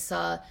life and I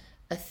saw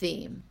a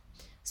theme.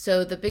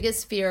 So the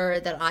biggest fear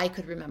that I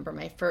could remember,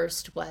 my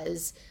first,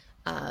 was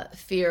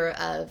fear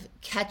of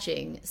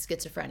catching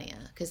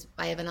schizophrenia, because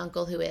I have an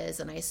uncle who is,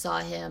 and I saw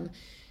him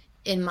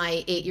in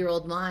my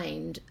 8-year-old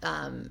mind.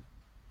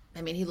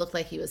 I mean, he looked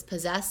like he was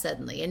possessed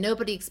suddenly, and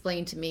nobody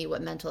explained to me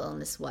what mental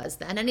illness was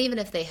then. And even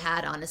if they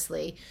had,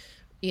 honestly,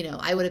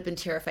 I would have been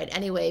terrified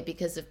anyway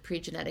because of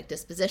pre-genetic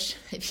disposition.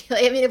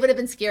 I mean, it would have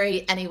been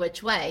scary any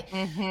which way,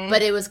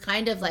 but it was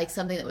kind of like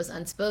something that was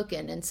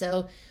unspoken. And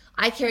so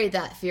I carried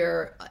that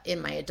fear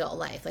in my adult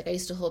life. Like, I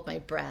used to hold my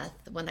breath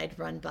when I'd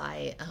run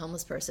by a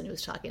homeless person who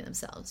was talking to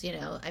themselves,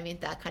 I mean,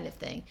 that kind of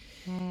thing.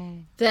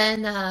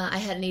 Then I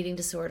had an eating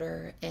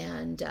disorder,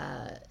 and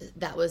I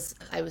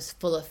was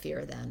full of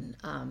fear then.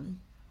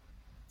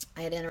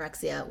 I had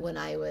anorexia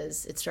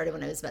it started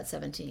when I was about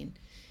 17.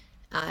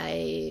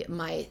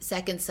 My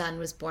second son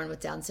was born with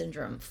Down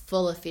syndrome,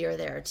 full of fear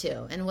there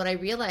too. And what I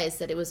realized,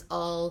 that it was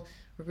all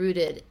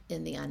rooted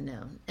in the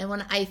unknown. And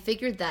when I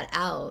figured that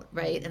out,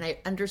 right, and I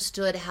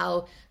understood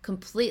how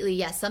completely,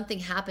 yes, something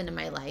happened in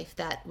my life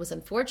that was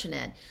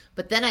unfortunate,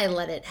 but then I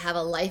let it have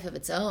a life of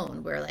its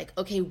own, where like,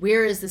 okay,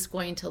 where is this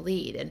going to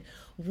lead? And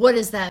what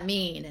does that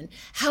mean? And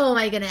how am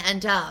I going to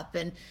end up?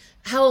 And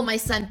how will my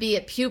son be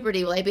at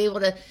puberty? Will I be able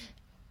to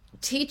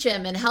teach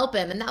him and help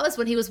him? And that was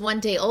when he was 1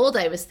 day old.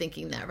 I was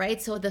thinking that,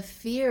 right? So the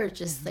fear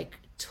just like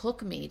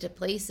took me to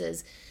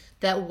places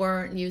that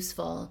weren't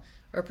useful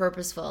or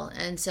purposeful.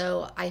 And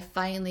so I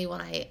finally,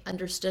 when I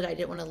understood I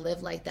didn't want to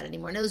live like that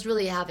anymore, and it was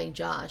really having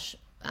Josh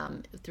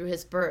through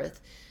his birth,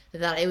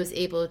 that I was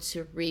able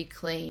to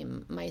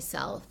reclaim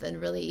myself.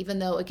 And really, even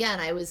though, again,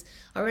 I was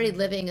already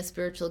living a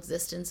spiritual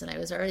existence and I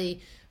was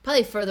already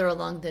probably further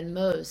along than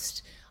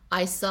most,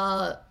 I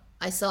saw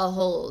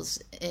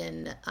holes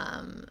in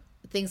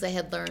things I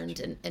had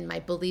learned in my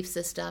belief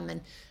system,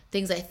 and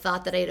things I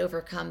thought that I had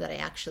overcome that I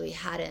actually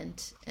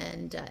hadn't.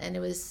 And it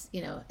was,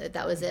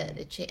 that was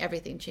it.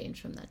 Everything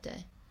changed from that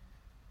day.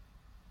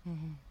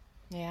 Mm-hmm.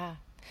 Yeah.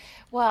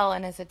 Well,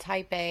 and as a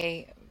type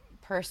A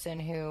person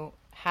who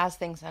has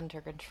things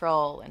under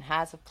control and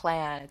has a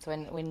plan, it's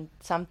when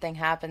something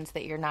happens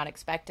that you're not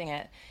expecting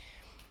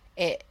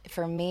it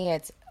for me,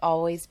 it's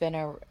always been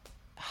a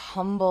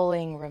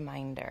humbling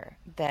reminder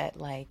that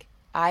like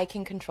I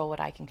can control what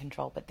I can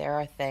control, but there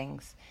are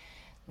things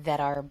that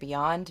are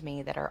beyond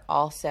me that are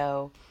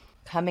also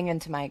coming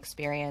into my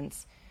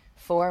experience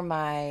for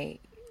my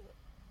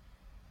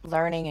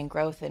learning and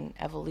growth and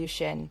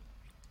evolution.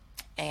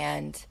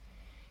 And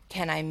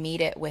can I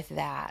meet it with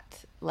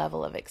that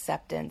level of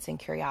acceptance and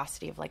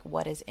curiosity of like,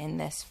 what is in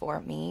this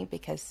for me?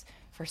 Because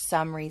for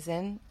some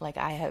reason, like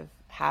I'm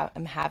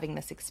having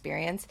this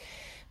experience,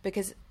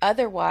 because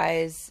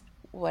otherwise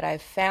what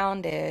I've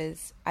found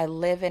is I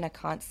live in a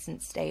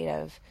constant state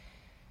of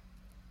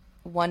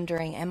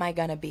wondering, am I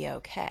going to be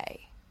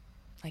okay?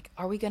 Like,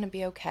 are we going to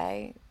be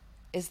okay?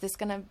 Is this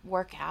going to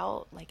work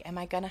out? Like, am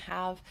I going to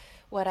have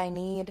what I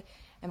need?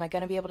 Am I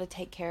going to be able to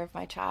take care of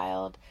my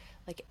child?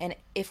 Like, and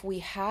if we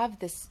have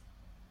this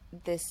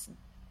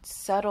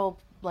subtle,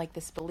 like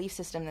this belief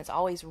system that's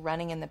always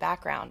running in the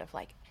background of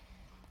like,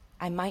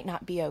 I might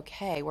not be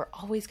okay, we're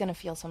always going to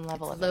feel some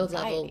level of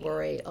anxiety. Low level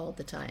worry all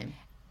the time.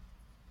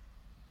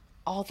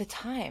 All the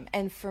time.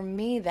 And for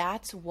me,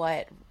 that's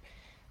what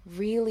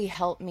really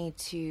helped me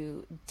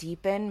to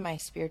deepen my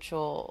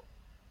spiritual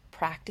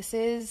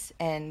practices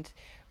and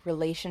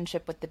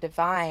relationship with the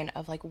divine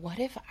of like, what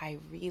if I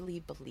really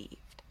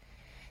believed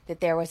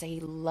that there was a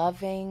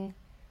loving,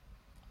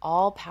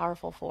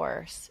 all-powerful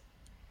force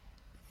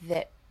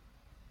that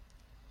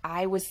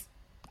I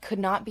could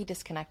not be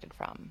disconnected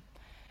from?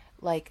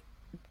 Like,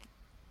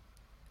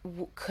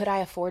 could I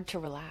afford to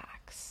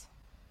relax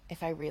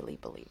if I really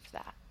believed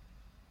that?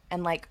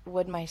 And like,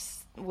 would my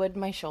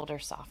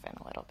shoulders soften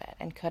a little bit?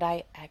 And could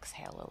I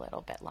exhale a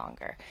little bit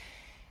longer?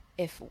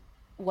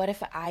 What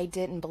if I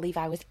didn't believe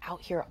I was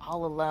out here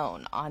all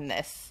alone on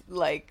this,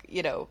 like,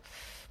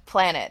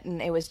 planet,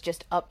 and it was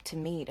just up to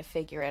me to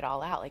figure it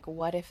all out? Like,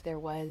 what if I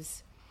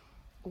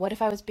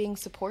was being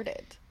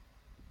supported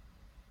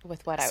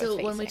with what I was facing?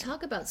 So when we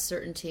talk about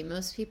certainty,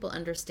 most people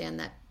understand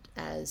that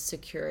as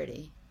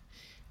security.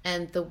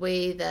 And the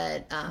way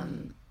that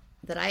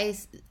that I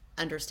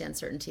understand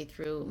certainty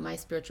through my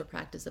spiritual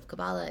practice of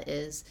Kabbalah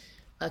is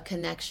a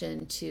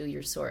connection to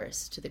your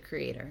source, to the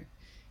creator.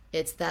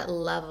 It's that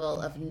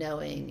level of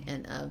knowing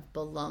and of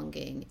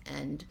belonging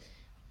and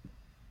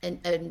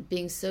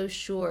being so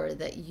sure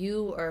that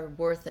you are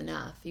worth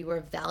enough, you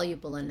are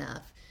valuable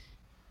enough,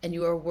 and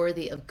you are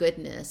worthy of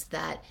goodness,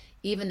 that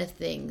even if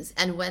things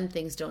and when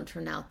things don't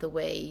turn out the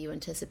way you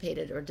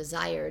anticipated or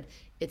desired,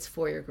 it's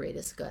for your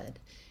greatest good.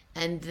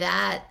 And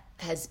that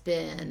is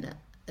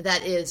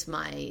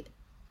my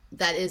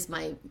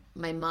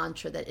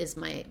mantra, that is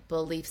my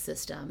belief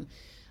system.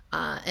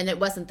 And it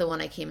wasn't the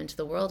one I came into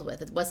the world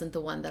with. It wasn't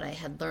the one that I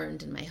had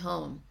learned in my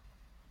home.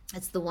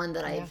 It's the one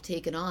that I've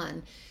taken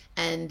on.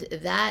 And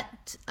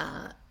that's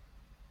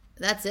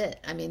it.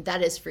 I mean,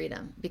 that is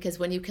freedom. Because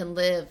when you can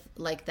live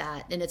like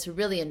that, and it's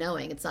really a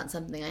knowing, it's not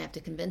something I have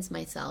to convince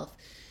myself,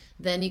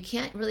 then you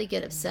can't really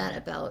get upset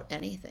about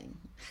anything,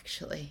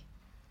 actually.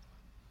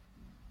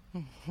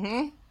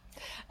 Mm-hmm.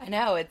 I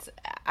know.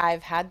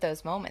 I've had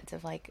those moments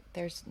of like,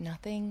 there's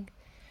nothing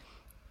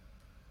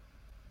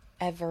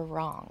ever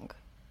wrong.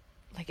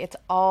 Like, it's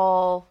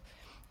all,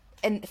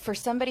 and for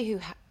somebody who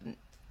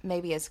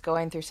maybe is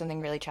going through something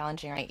really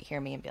challenging, right,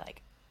 hear me and be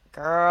like,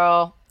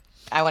 girl,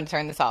 I want to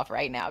turn this off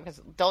right now, because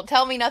don't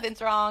tell me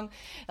nothing's wrong.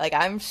 Like,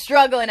 I'm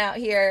struggling out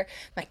here.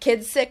 My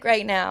kid's sick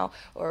right now,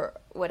 or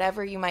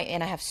whatever you might.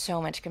 And I have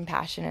so much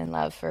compassion and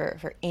love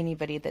for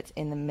anybody that's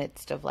in the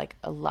midst of like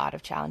a lot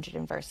of challenge and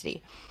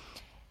adversity.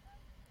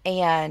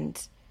 And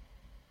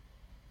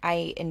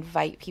I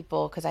invite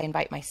people, because I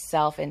invite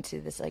myself into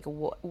this, like,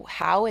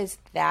 how is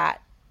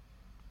that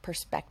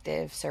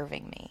perspective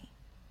serving me,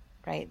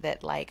 right?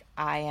 That like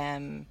I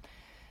am,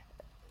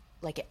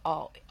 like, it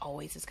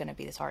always is going to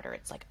be this harder.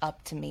 It's like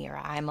up to me, or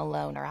I'm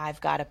alone, or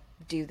I've got to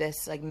do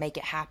this, like make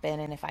it happen.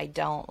 And if I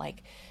don't,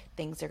 like,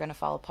 things are going to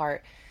fall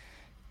apart.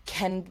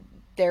 Can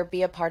there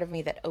be a part of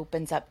me that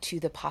opens up to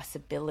the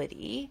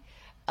possibility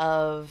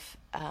of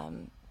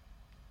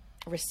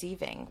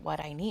receiving what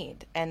I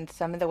need? And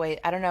some of the way,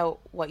 I don't know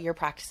what your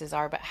practices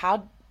are, but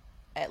how,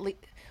 at least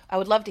I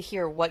would love to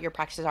hear what your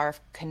practices are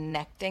of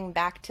connecting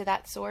back to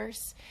that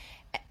source,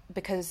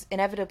 because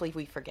inevitably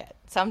we forget.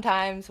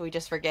 Sometimes we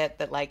just forget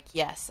that, like,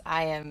 yes,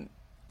 I'm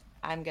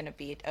going to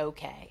be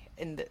okay.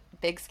 In the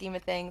big scheme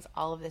of things,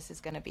 all of this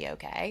is going to be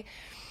okay.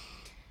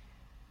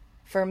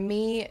 For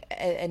me,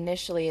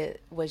 initially,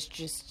 it was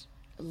just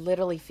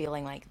literally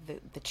feeling like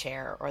the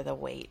chair or the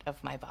weight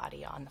of my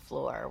body on the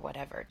floor or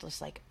whatever.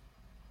 Just like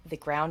the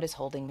ground is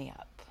holding me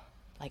up.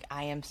 Like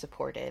I am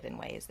supported in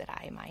ways that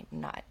I might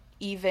not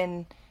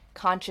even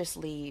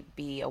consciously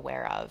be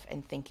aware of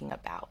and thinking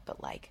about,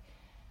 but like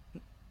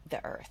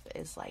the earth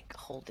is like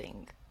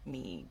holding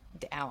me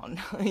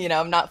down. You know,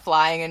 I'm not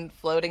flying and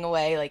floating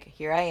away. Like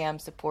here I am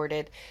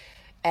supported.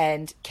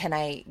 And can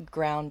I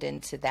ground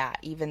into that?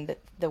 Even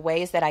the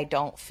ways that I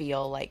don't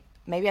feel like,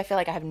 maybe I feel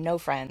like I have no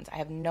friends. I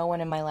have no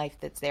one in my life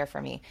that's there for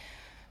me.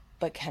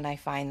 But can I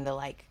find the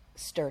like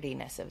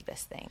sturdiness of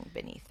this thing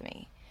beneath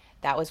me?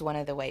 That was one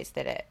of the ways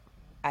that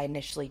I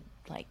initially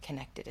like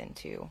connected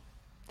into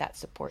that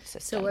support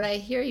system. So what I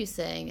hear you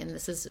saying, and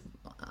this is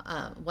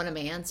one of my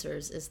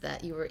answers, is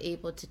that you were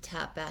able to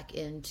tap back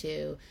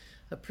into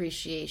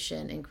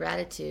appreciation and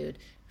gratitude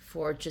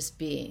for just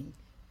being,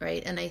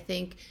 right? And I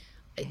think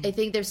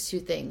there's two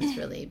things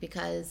really,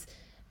 because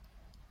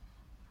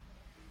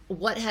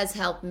what has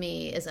helped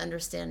me is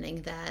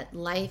understanding that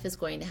life is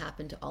going to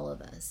happen to all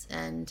of us.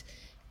 And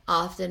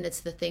often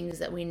it's the things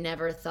that we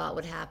never thought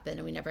would happen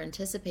and we never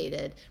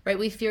anticipated, right?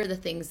 We fear the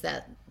things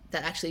that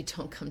actually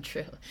don't come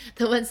true.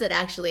 The ones that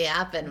actually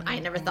happen, I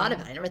never thought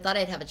about. I never thought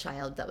I'd have a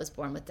child that was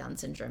born with Down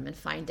syndrome and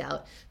find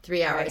out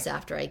 3 hours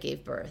after I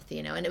gave birth,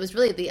 you know? And it was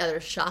really the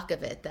other shock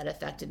of it that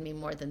affected me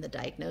more than the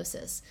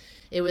diagnosis.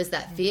 It was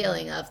that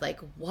feeling of like,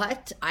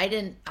 what? I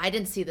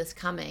didn't see this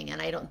coming,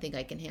 and I don't think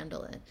I can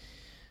handle it.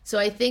 So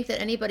I think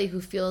that anybody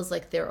who feels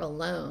like they're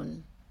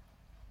alone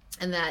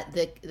and that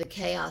the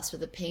chaos or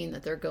the pain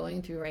that they're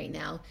going through right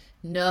now,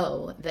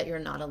 know that you're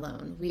not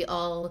alone. We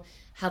all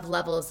have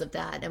levels of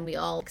that, and we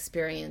all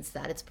experience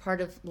that. It's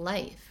part of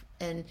life.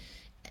 And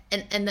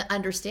the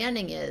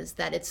understanding is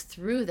that it's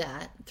through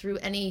that, through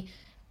any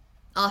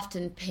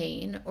often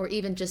pain or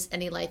even just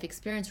any life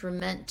experience, we're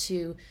meant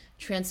to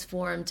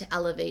transform, to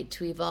elevate,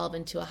 to evolve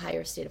into a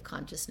higher state of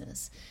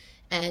consciousness.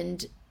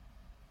 And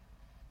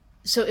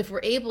so if we're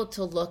able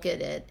to look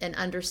at it and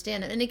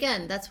understand it, and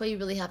again, that's why you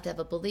really have to have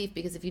a belief,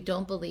 because if you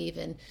don't believe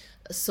in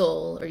a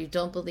soul, or you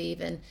don't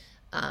believe in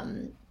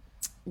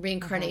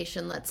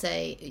reincarnation, let's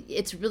say,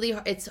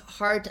 it's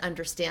hard to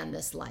understand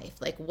this life.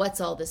 Like,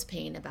 what's all this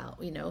pain about?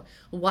 You know,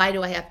 why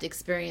do I have to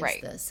experience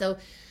this? So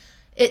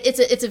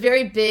it's a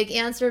very big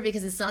answer,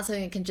 because it's not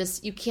something that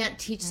you can't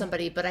teach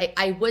somebody. But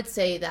I would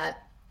say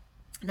that,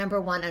 number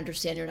one,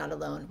 understand you're not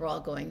alone. We're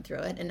all going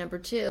through it. And number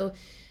two,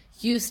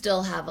 you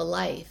still have a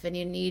life, and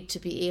you need to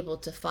be able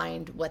to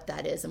find what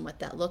that is and what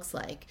that looks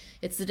like.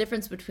 It's the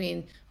difference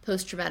between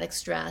post-traumatic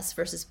stress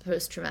versus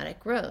post-traumatic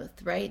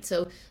growth, right?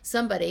 So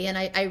somebody, and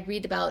I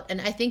read about,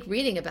 and I think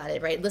reading about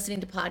it, right?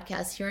 Listening to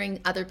podcasts, hearing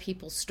other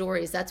people's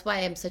stories. That's why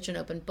I'm such an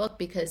open book,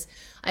 because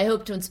I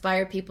hope to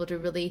inspire people to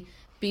really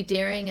be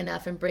daring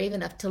enough and brave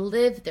enough to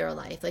live their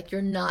life. Like,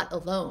 you're not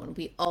alone.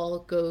 We all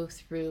go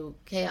through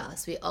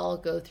chaos. We all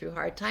go through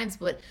hard times,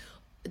 but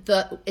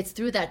it's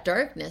through that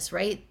darkness,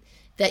 right,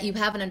 that you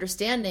have an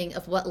understanding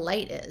of what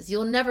light is.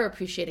 You'll never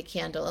appreciate a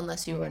candle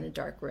unless you were in a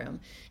dark room.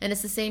 And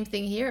it's the same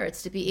thing here.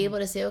 It's to be able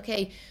to say,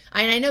 okay,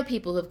 I know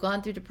people who have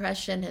gone through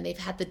depression and they've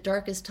had the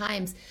darkest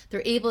times.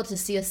 They're able to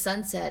see a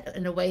sunset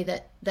in a way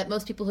that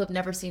most people who have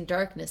never seen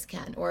darkness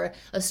can, or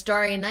a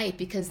starry night,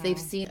 because they've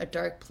seen a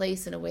dark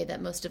place in a way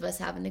that most of us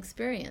haven't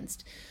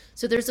experienced.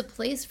 So there's a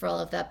place for all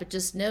of that, but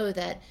just know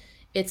that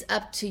it's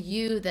up to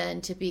you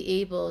then to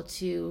be able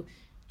to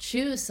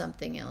choose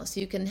something else.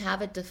 You can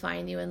have it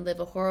define you and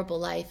live a horrible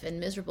life and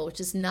miserable, which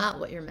is not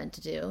what you're meant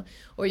to do.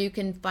 Or you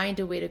can find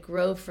a way to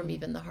grow from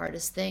even the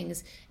hardest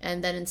things,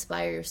 and then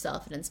inspire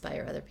yourself and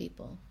inspire other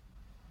people.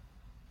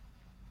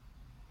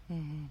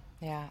 Mm-hmm.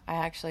 Yeah, I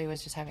actually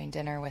was just having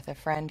dinner with a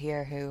friend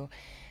here who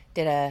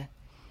did a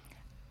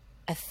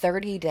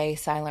 30-day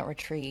silent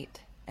retreat,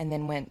 and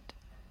then went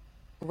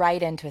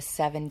right into a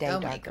 7-day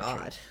dark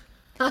retreat.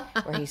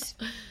 Where he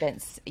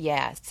spent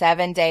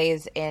 7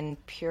 days in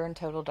pure and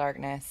total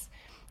darkness,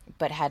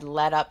 but had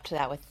led up to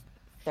that with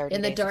 30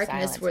 in the days darkness.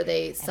 Of silence. Were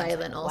they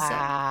silent also?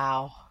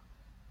 Wow.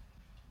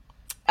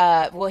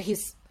 Well,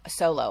 he's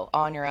solo,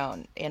 on your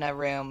own, in a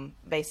room.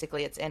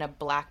 Basically, it's in a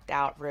blacked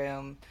out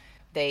room.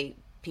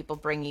 People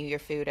bring you your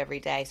food every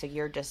day, so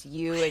you're just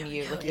you and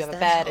you. Like, you have a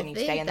bed and you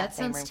stay in that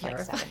same room for like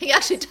 7 days.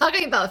 Actually,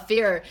 talking about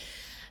fear.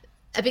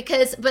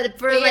 But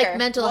for like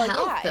mental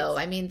health, though,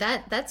 I mean,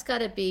 that's got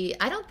to be,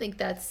 I don't think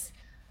that's,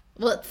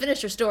 well,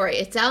 finish your story.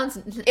 It sounds,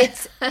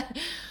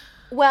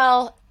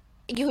 well,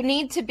 you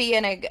need to be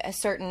in a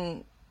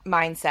certain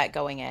mindset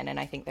going in. And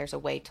I think there's a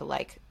way to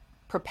like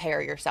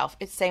prepare yourself.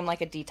 It's same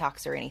like a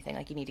detox or anything.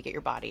 Like, you need to get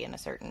your body in a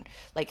certain,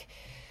 like,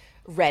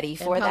 ready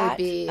for that.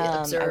 Be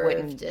I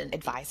wouldn't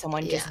advise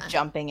someone just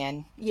jumping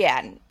in. Yeah.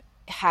 And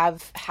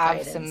have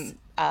guidance. Some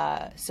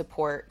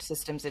support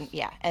systems,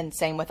 and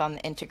same with on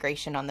the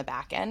integration on the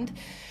back end.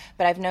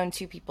 But I've known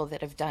 2 people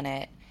that have done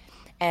it,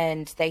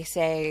 and they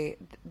say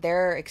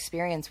their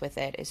experience with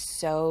it is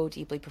so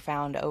deeply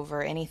profound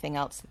over anything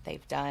else that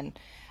they've done.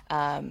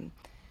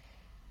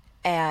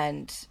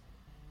 And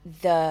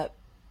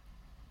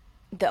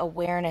the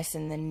awareness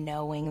and the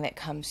knowing that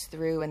comes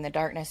through in the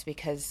darkness,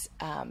 because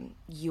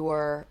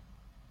your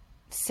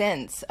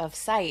sense of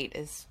sight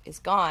is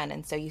gone,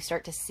 and so you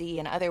start to see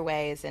in other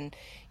ways, and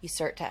you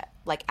start to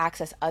like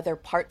access other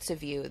parts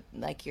of you,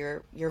 like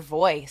your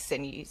voice.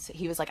 And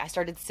he was like, I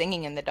started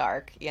singing in the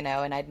dark,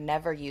 and I'd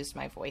never used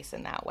my voice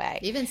in that way.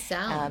 Even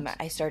sound.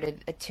 I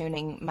started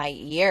attuning my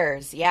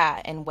ears,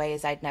 in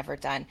ways I'd never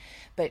done.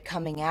 But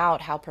coming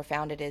out, how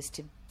profound it is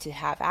to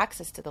have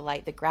access to the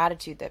light, the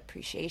gratitude, the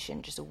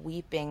appreciation, just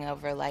weeping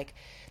over like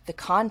the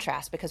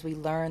contrast, because we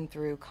learn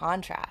through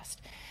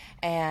contrast.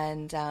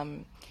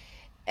 And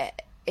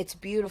it's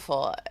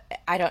beautiful.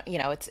 I don't,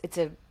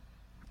 it's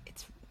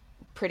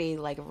pretty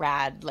like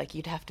rad. Like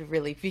you'd have to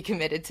really be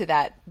committed to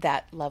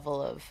that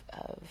level of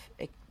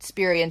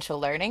experiential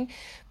learning.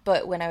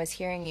 But when I was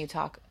hearing you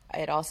talk,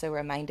 it also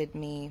reminded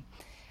me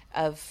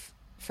of,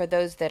 for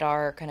those that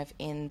are kind of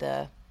in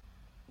the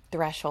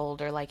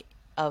threshold or like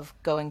of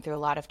going through a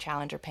lot of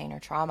challenge or pain or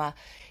trauma,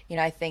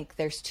 I think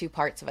there's two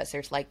parts of us.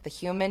 There's like the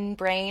human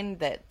brain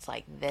that's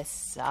like, this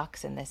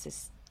sucks and this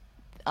is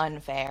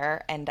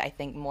unfair. And I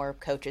think more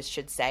coaches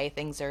should say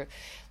things are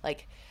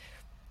like,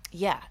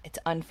 yeah, it's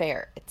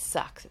unfair, it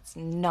sucks, it's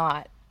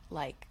not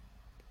like,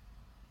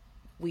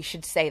 we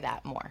should say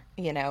that more,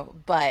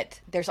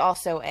 but there's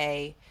also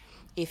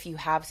if you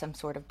have some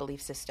sort of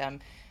belief system,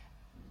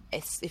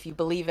 if you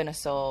believe in a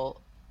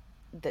soul,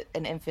 that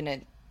an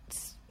infinite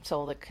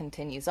soul that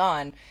continues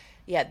on,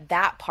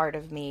 that part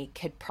of me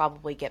could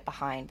probably get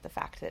behind the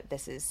fact that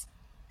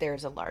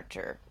there's a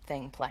larger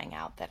thing playing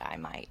out that I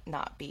might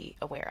not be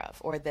aware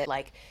of, or that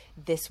like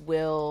this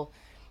will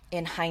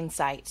in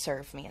hindsight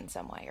serve me in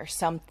some way, or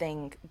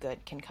something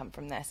good can come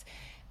from this.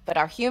 But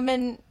our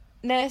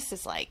humanness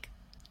is like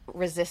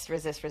resist,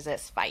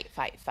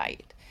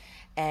 fight.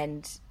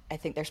 And I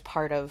think there's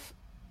part of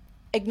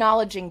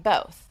acknowledging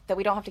both, that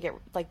we don't have to get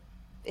like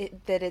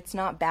that it's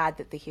not bad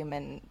that the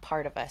human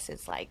part of us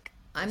is like,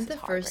 I'm the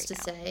first to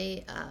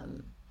say,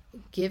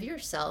 give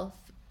yourself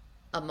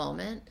a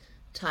moment,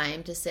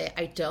 time to say,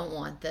 I don't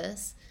want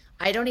this.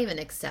 I don't even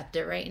accept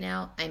it right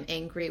now. I'm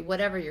angry,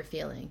 whatever you're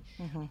feeling.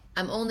 Mm-hmm.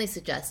 I'm only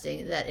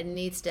suggesting that it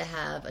needs to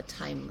have a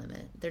time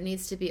limit. There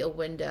needs to be a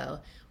window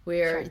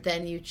where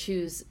then you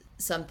choose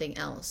something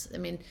else. I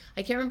mean,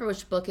 I can't remember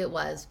which book it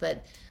was,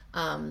 but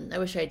I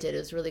wish I did. It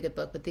was a really good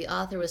book. But the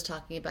author was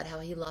talking about how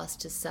he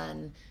lost his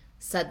son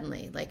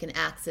suddenly, like an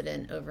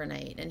accident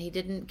overnight, and he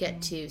didn't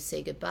get to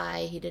say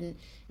goodbye. It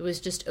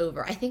was just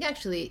over. I think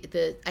actually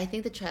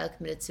the child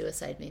committed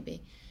suicide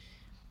maybe.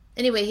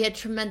 Anyway, he had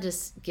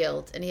tremendous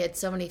guilt and he had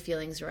so many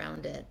feelings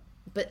around it.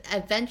 But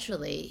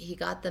eventually he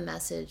got the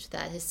message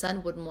that his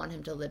son wouldn't want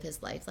him to live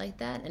his life like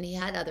that. And he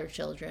had other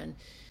children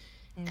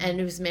and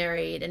he was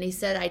married. And he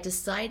said, I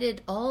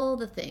decided all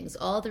the things,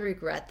 all the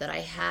regret that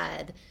I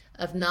had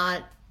of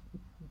not,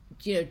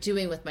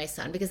 doing with my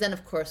son. Because then,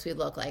 of course, we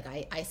look like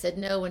I said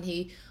no when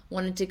he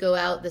wanted to go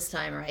out this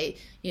time, right?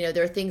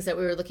 There are things that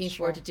we were looking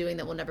forward to doing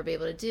that we'll never be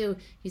able to do.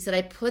 He said,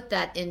 I put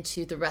that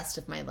into the rest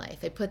of my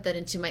life. I put that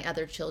into my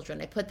other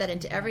children. I put that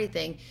into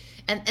everything.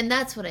 And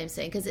that's what I'm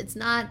saying, because it's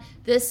not,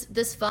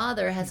 this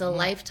father has a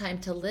lifetime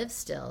to live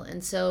still.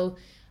 And so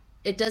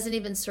it doesn't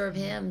even serve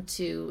him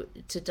to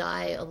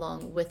die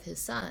along with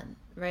his son,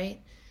 right?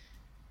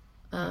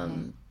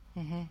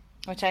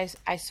 Which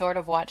I sort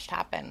of watched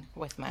happen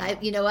with my mom.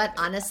 You know what?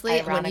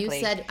 Honestly, when you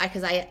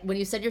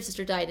said your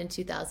sister died in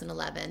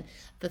 2011,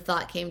 the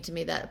thought came to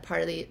me that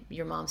part of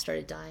your mom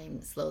started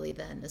dying slowly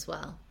then as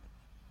well.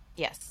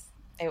 Yes,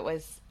 it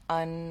was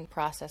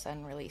unprocessed,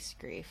 unreleased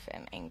grief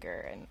and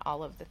anger and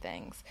all of the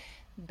things.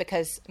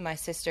 Because my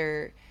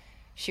sister,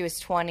 she was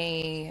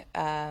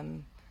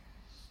 21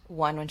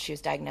 when she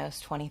was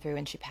diagnosed, 23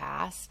 when she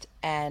passed,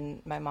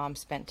 and my mom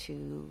spent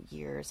 2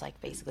 years like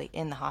basically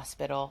in the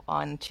hospital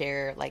on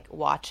chair, like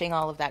watching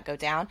all of that go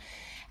down.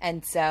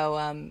 And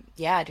so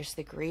just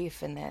the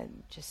grief and the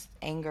just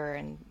anger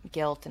and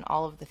guilt and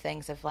all of the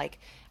things of like,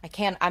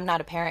 I'm not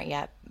a parent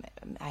yet,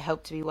 I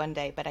hope to be one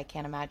day, but I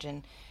can't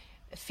imagine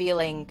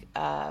feeling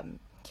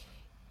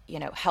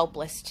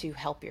helpless to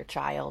help your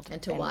child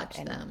and to watch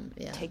them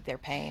take their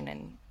pain.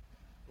 And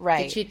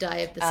right, did she die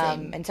of the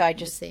same and so I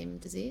the same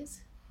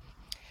disease?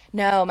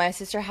 No, my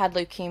sister had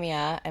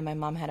leukemia and my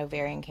mom had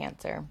ovarian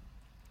cancer.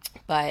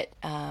 But,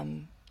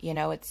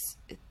 it's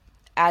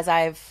as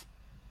I've,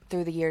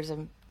 through the years,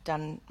 have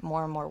done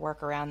more and more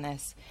work around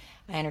this,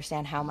 I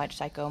understand how much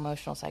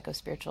psycho-emotional,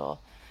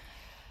 psycho-spiritual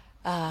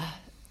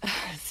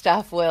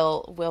stuff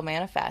will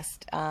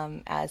manifest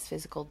as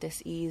physical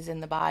dis-ease in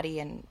the body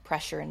and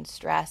pressure and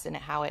stress, and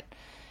how it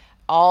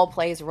all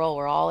plays a role.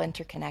 We're all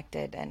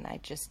interconnected. And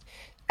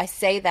I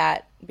say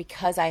that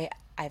because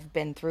I've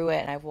been through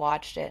it and I've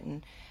watched it,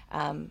 and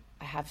I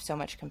have so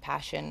much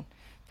compassion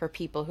for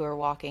people who are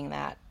walking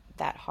that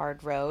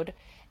hard road.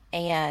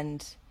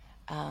 And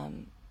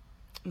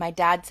my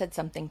dad said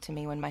something to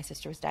me when my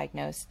sister was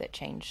diagnosed that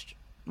changed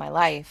my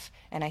life.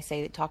 And I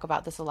talk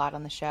about this a lot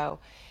on the show,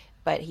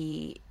 but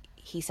he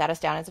sat us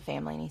down as a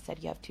family and he said,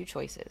 you have two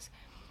choices.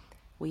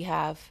 We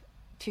have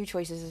two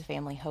choices as a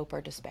family, hope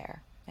or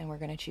despair. And we're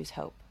going to choose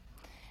hope.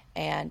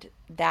 And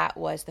that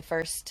was the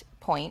first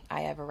point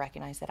I ever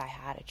recognized that I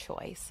had a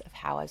choice of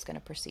how I was going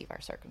to perceive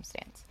our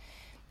circumstance.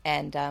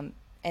 And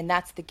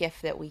that's the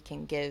gift that we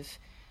can give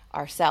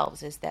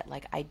ourselves, is that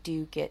like, I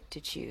do get to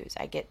choose.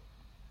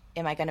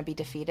 Am I going to be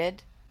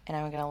defeated and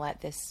I'm going to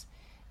let this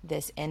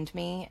end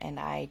me and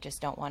I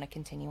just don't want to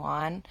continue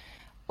on?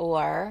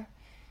 Or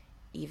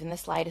even the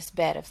slightest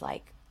bit of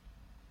like,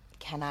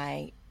 can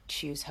I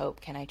choose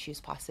hope? Can I choose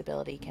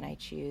possibility? Can I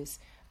choose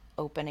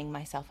opening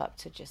myself up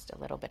to just a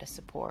little bit of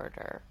support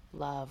or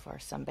love, or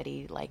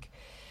somebody, like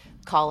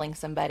calling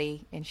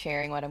somebody and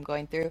sharing what I'm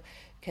going through?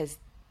 Because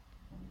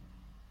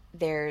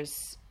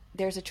there's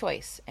a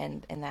choice,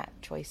 and that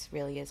choice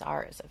really is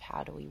ours, of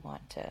how do we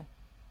want to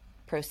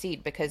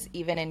proceed. Because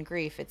even in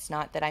grief, it's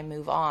not that I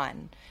move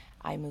on,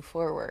 I move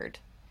forward,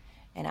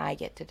 and I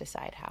get to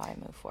decide how I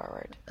move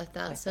forward.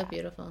 That's so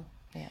beautiful.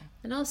 Yeah.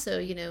 And also,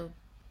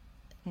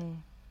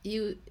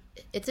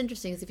 it's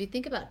interesting, because if you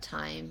think about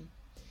time,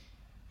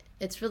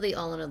 it's really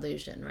all an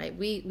illusion, right?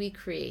 We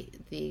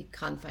create the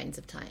confines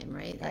of time,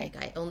 right? Like,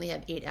 I only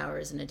have 8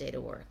 hours in a day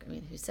to work. I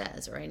mean, who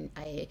says? Or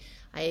I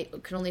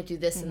can only do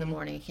this in the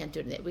morning. I can't do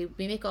it. We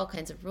make all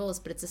kinds of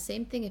rules, but it's the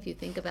same thing if you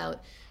think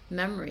about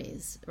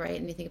memories, right?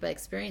 And you think about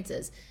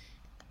experiences.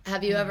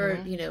 Have you ever,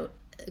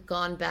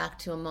 gone back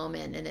to a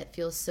moment and it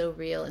feels so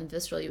real and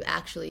visceral, you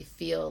actually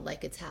feel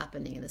like it's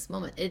happening in this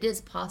moment? It is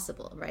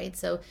possible, right?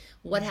 So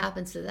what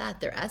happens to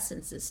that? Their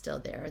essence is still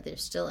there. They're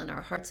still in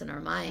our hearts and our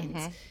minds.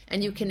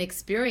 And you can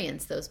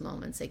experience those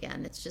moments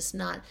again. It's just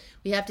not,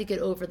 we have to get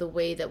over the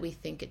way that we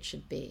think it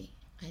should be.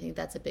 I think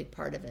that's a big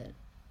part of it.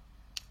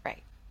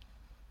 Right.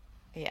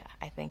 Yeah,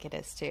 I think it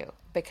is too.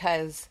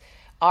 Because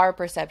our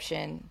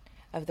perception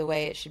of the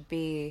way it should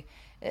be,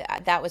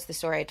 that was the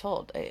story I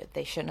told.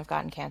 They shouldn't have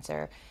gotten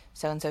cancer.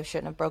 So-and-so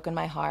shouldn't have broken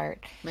my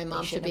heart. My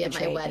mom should be at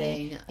my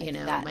wedding,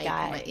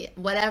 my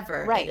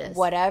whatever. Right, it is.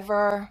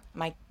 Whatever.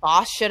 My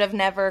boss should have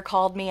never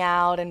called me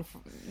out, and,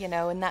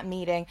 in that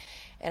meeting,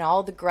 and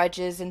all the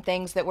grudges and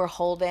things that we're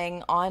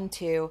holding on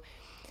to.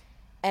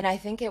 And I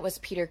think it was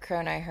Peter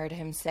Crone, I heard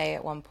him say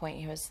at one point,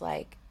 he was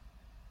like,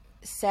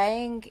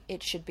 saying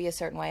it should be a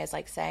certain way is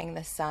like saying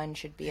the sun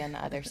should be on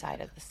the other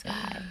side of the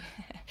sky.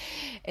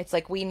 It's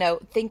like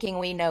thinking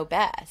we know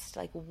best.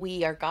 Like,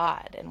 we are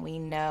God and we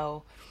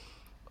know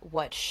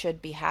what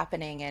should be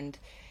happening. And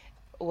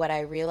what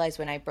I realized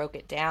when I broke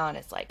it down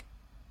is like,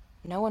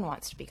 no one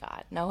wants to be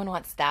God. No one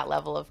wants that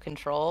level of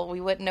control. We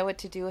wouldn't know what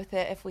to do with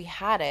it if we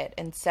had it.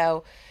 And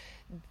so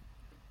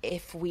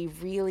if we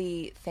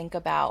really think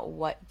about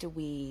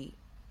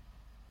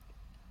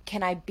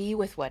can I be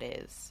with what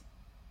is?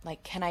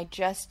 Like, can I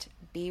just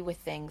be with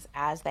things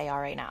as they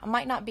are right now? It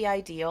might not be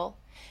ideal.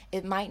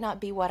 It might not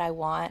be what I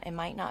want. It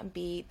might not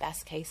be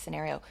best case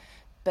scenario,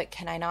 but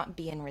can I not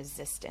be in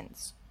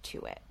resistance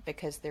to it?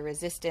 Because the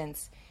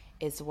resistance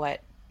is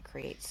what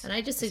creates. And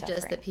I just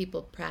suggest that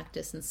people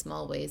practice in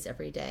small ways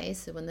every day.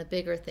 So when the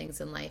bigger things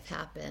in life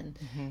happen,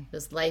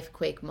 those life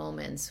quake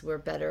moments, we're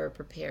better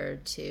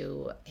prepared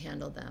to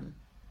handle them.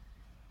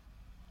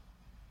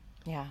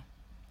 Yeah,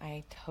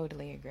 I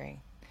totally agree.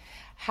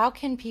 How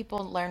can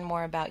people learn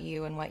more about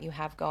you and what you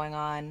have going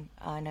on?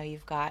 I know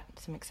you've got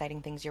some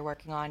exciting things you're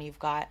working on. You've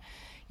got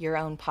your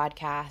own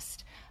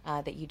podcast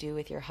that you do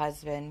with your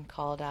husband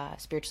called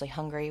Spiritually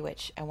Hungry,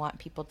 which I want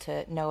people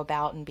to know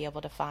about and be able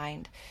to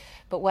find.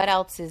 But what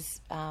else is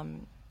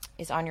on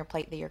your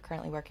plate that you're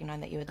currently working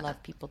on that you would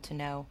love people to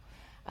know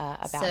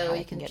about? So how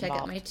you can get check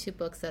involved? out my 2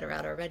 books that are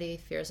out already,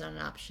 Fear is Not an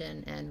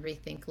Option and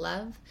Rethink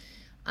Love.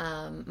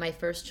 My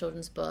first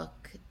children's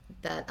book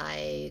that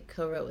I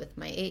co-wrote with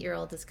my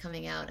 8-year-old is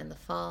coming out in the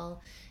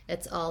fall.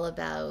 It's all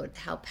about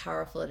how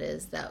powerful it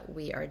is that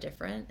we are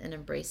different and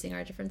embracing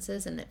our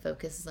differences, and it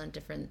focuses on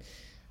different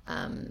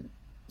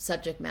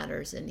subject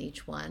matters in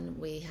each one.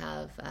 We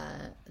have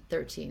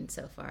 13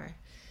 so far.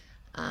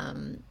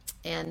 And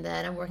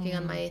then I'm working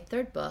on my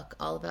 3rd book,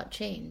 all about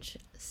change.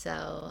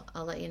 So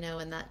I'll let you know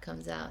when that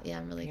comes out. Yeah,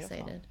 I'm really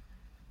excited.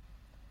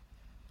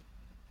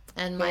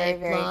 And my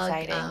blog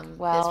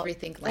is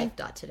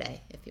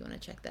rethinklife.today if you want to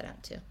check that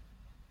out too.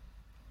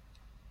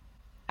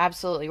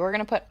 Absolutely. We're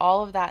going to put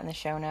all of that in the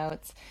show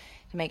notes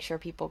to make sure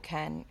people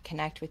can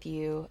connect with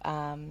you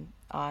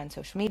on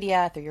social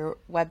media, through your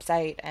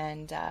website,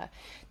 and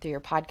through your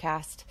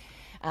podcast,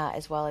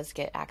 as well as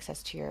get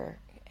access to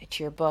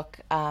your book.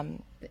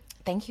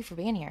 Thank you for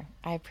being here.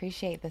 I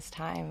appreciate this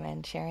time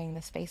and sharing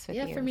the space with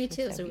you. Yeah, for me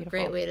too. It's a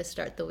great way to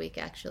start the week,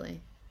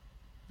 actually.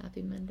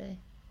 Happy Monday.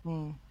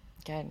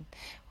 Good.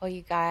 Well,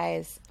 you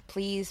guys,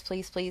 please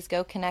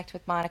go connect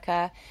with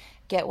Monica.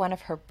 Get one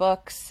of her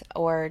books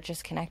or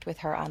just connect with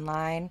her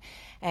online,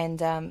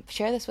 and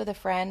share this with a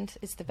friend.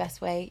 It's the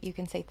best way you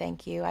can say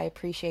thank you. I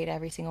appreciate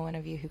every single one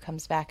of you who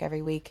comes back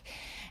every week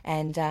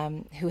and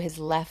who has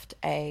left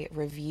a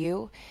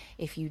review.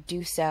 If you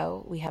do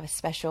so, we have a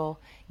special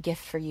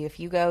gift for you. If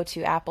you go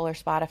to Apple or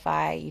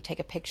Spotify, you take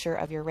a picture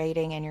of your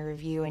rating and your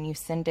review and you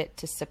send it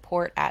to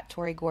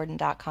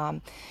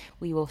support@torigordon.com,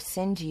 we will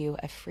send you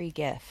a free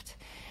gift.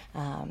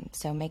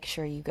 So make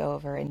sure you go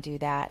over and do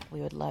that.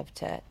 We would love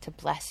to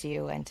bless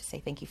you and to say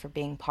thank you for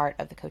being part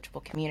of the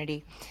Coachable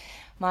community.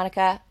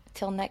 Monica,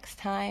 till next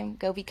time,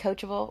 go be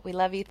coachable. We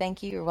love you.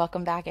 Thank you. You're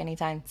welcome back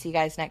anytime. See you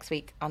guys next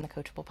week on the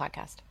Coachable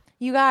podcast.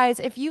 You guys,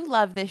 if you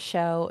love this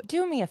show,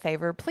 do me a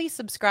favor. Please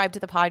subscribe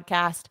to the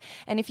podcast.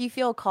 And if you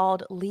feel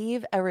called,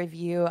 leave a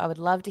review. I would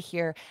love to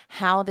hear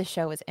how the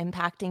show is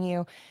impacting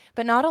you.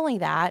 But not only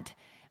that,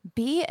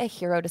 be a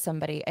hero to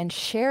somebody and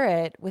share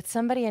it with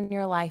somebody in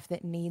your life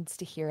that needs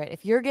to hear it.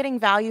 If you're getting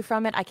value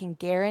from it, I can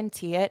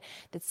guarantee it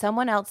that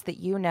someone else that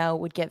you know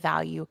would get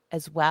value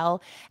as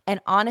well. And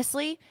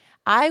honestly,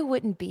 I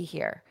wouldn't be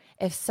here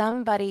if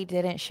somebody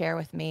didn't share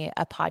with me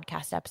a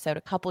podcast episode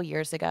a couple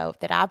years ago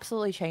that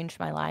absolutely changed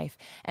my life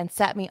and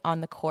set me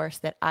on the course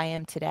that I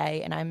am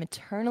today. And I'm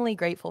eternally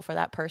grateful for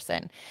that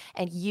person.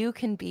 And you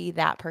can be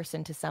that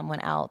person to someone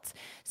else.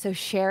 So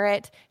share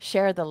it,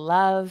 share the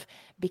love,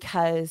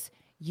 because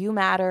you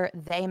matter,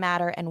 they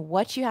matter, and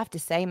what you have to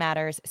say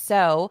matters.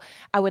 So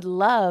I would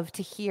love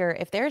to hear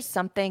if there's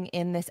something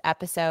in this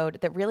episode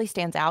that really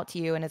stands out to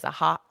you and is a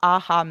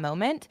aha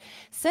moment.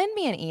 Send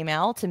me an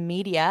email to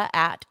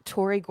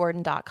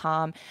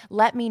media@torigordon.com.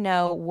 Let me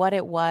know what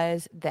it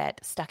was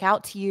that stuck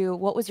out to you.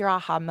 What was your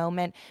aha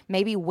moment?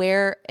 Maybe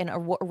where and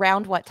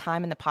around what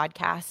time in the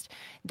podcast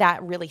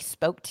that really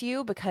spoke to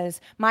you, because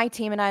my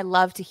team and I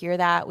love to hear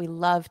that. We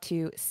love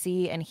to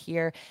see and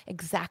hear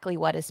exactly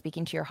what is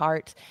speaking to your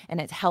heart, and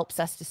it helps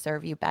us to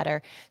serve you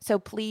better. So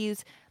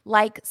please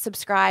like,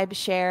 subscribe,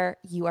 share.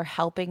 You are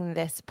helping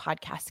this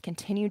podcast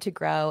continue to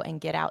grow and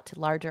get out to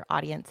larger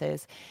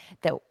audiences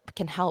that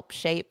can help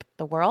shape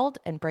the world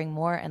and bring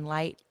more and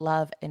light,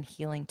 love, and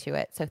healing to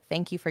it. So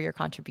thank you for your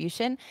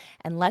contribution,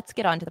 and let's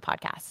get on to the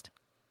podcast.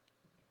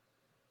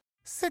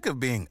 Sick of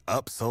being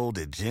upsold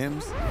at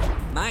gyms?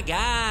 My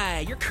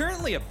guy, you're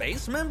currently a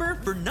base member?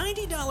 For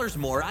 $90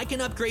 more, I can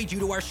upgrade you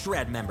to our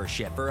Shred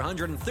membership. For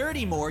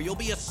 $130 more, you'll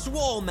be a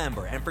Swole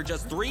member. And for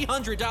just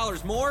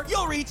 $300 more,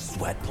 you'll reach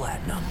Sweat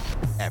Platinum.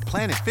 At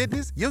Planet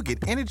Fitness, you'll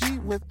get energy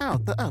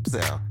without the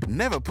upsell.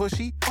 Never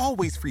pushy,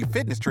 always free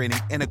fitness training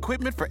and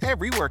equipment for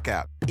every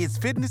workout. It's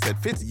fitness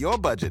that fits your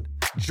budget.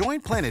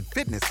 Join Planet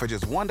Fitness for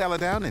just $1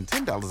 down and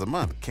 $10 a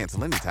month.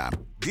 Cancel anytime.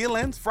 Deal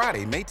ends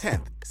Friday, May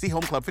 10th. See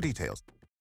Home Club for details.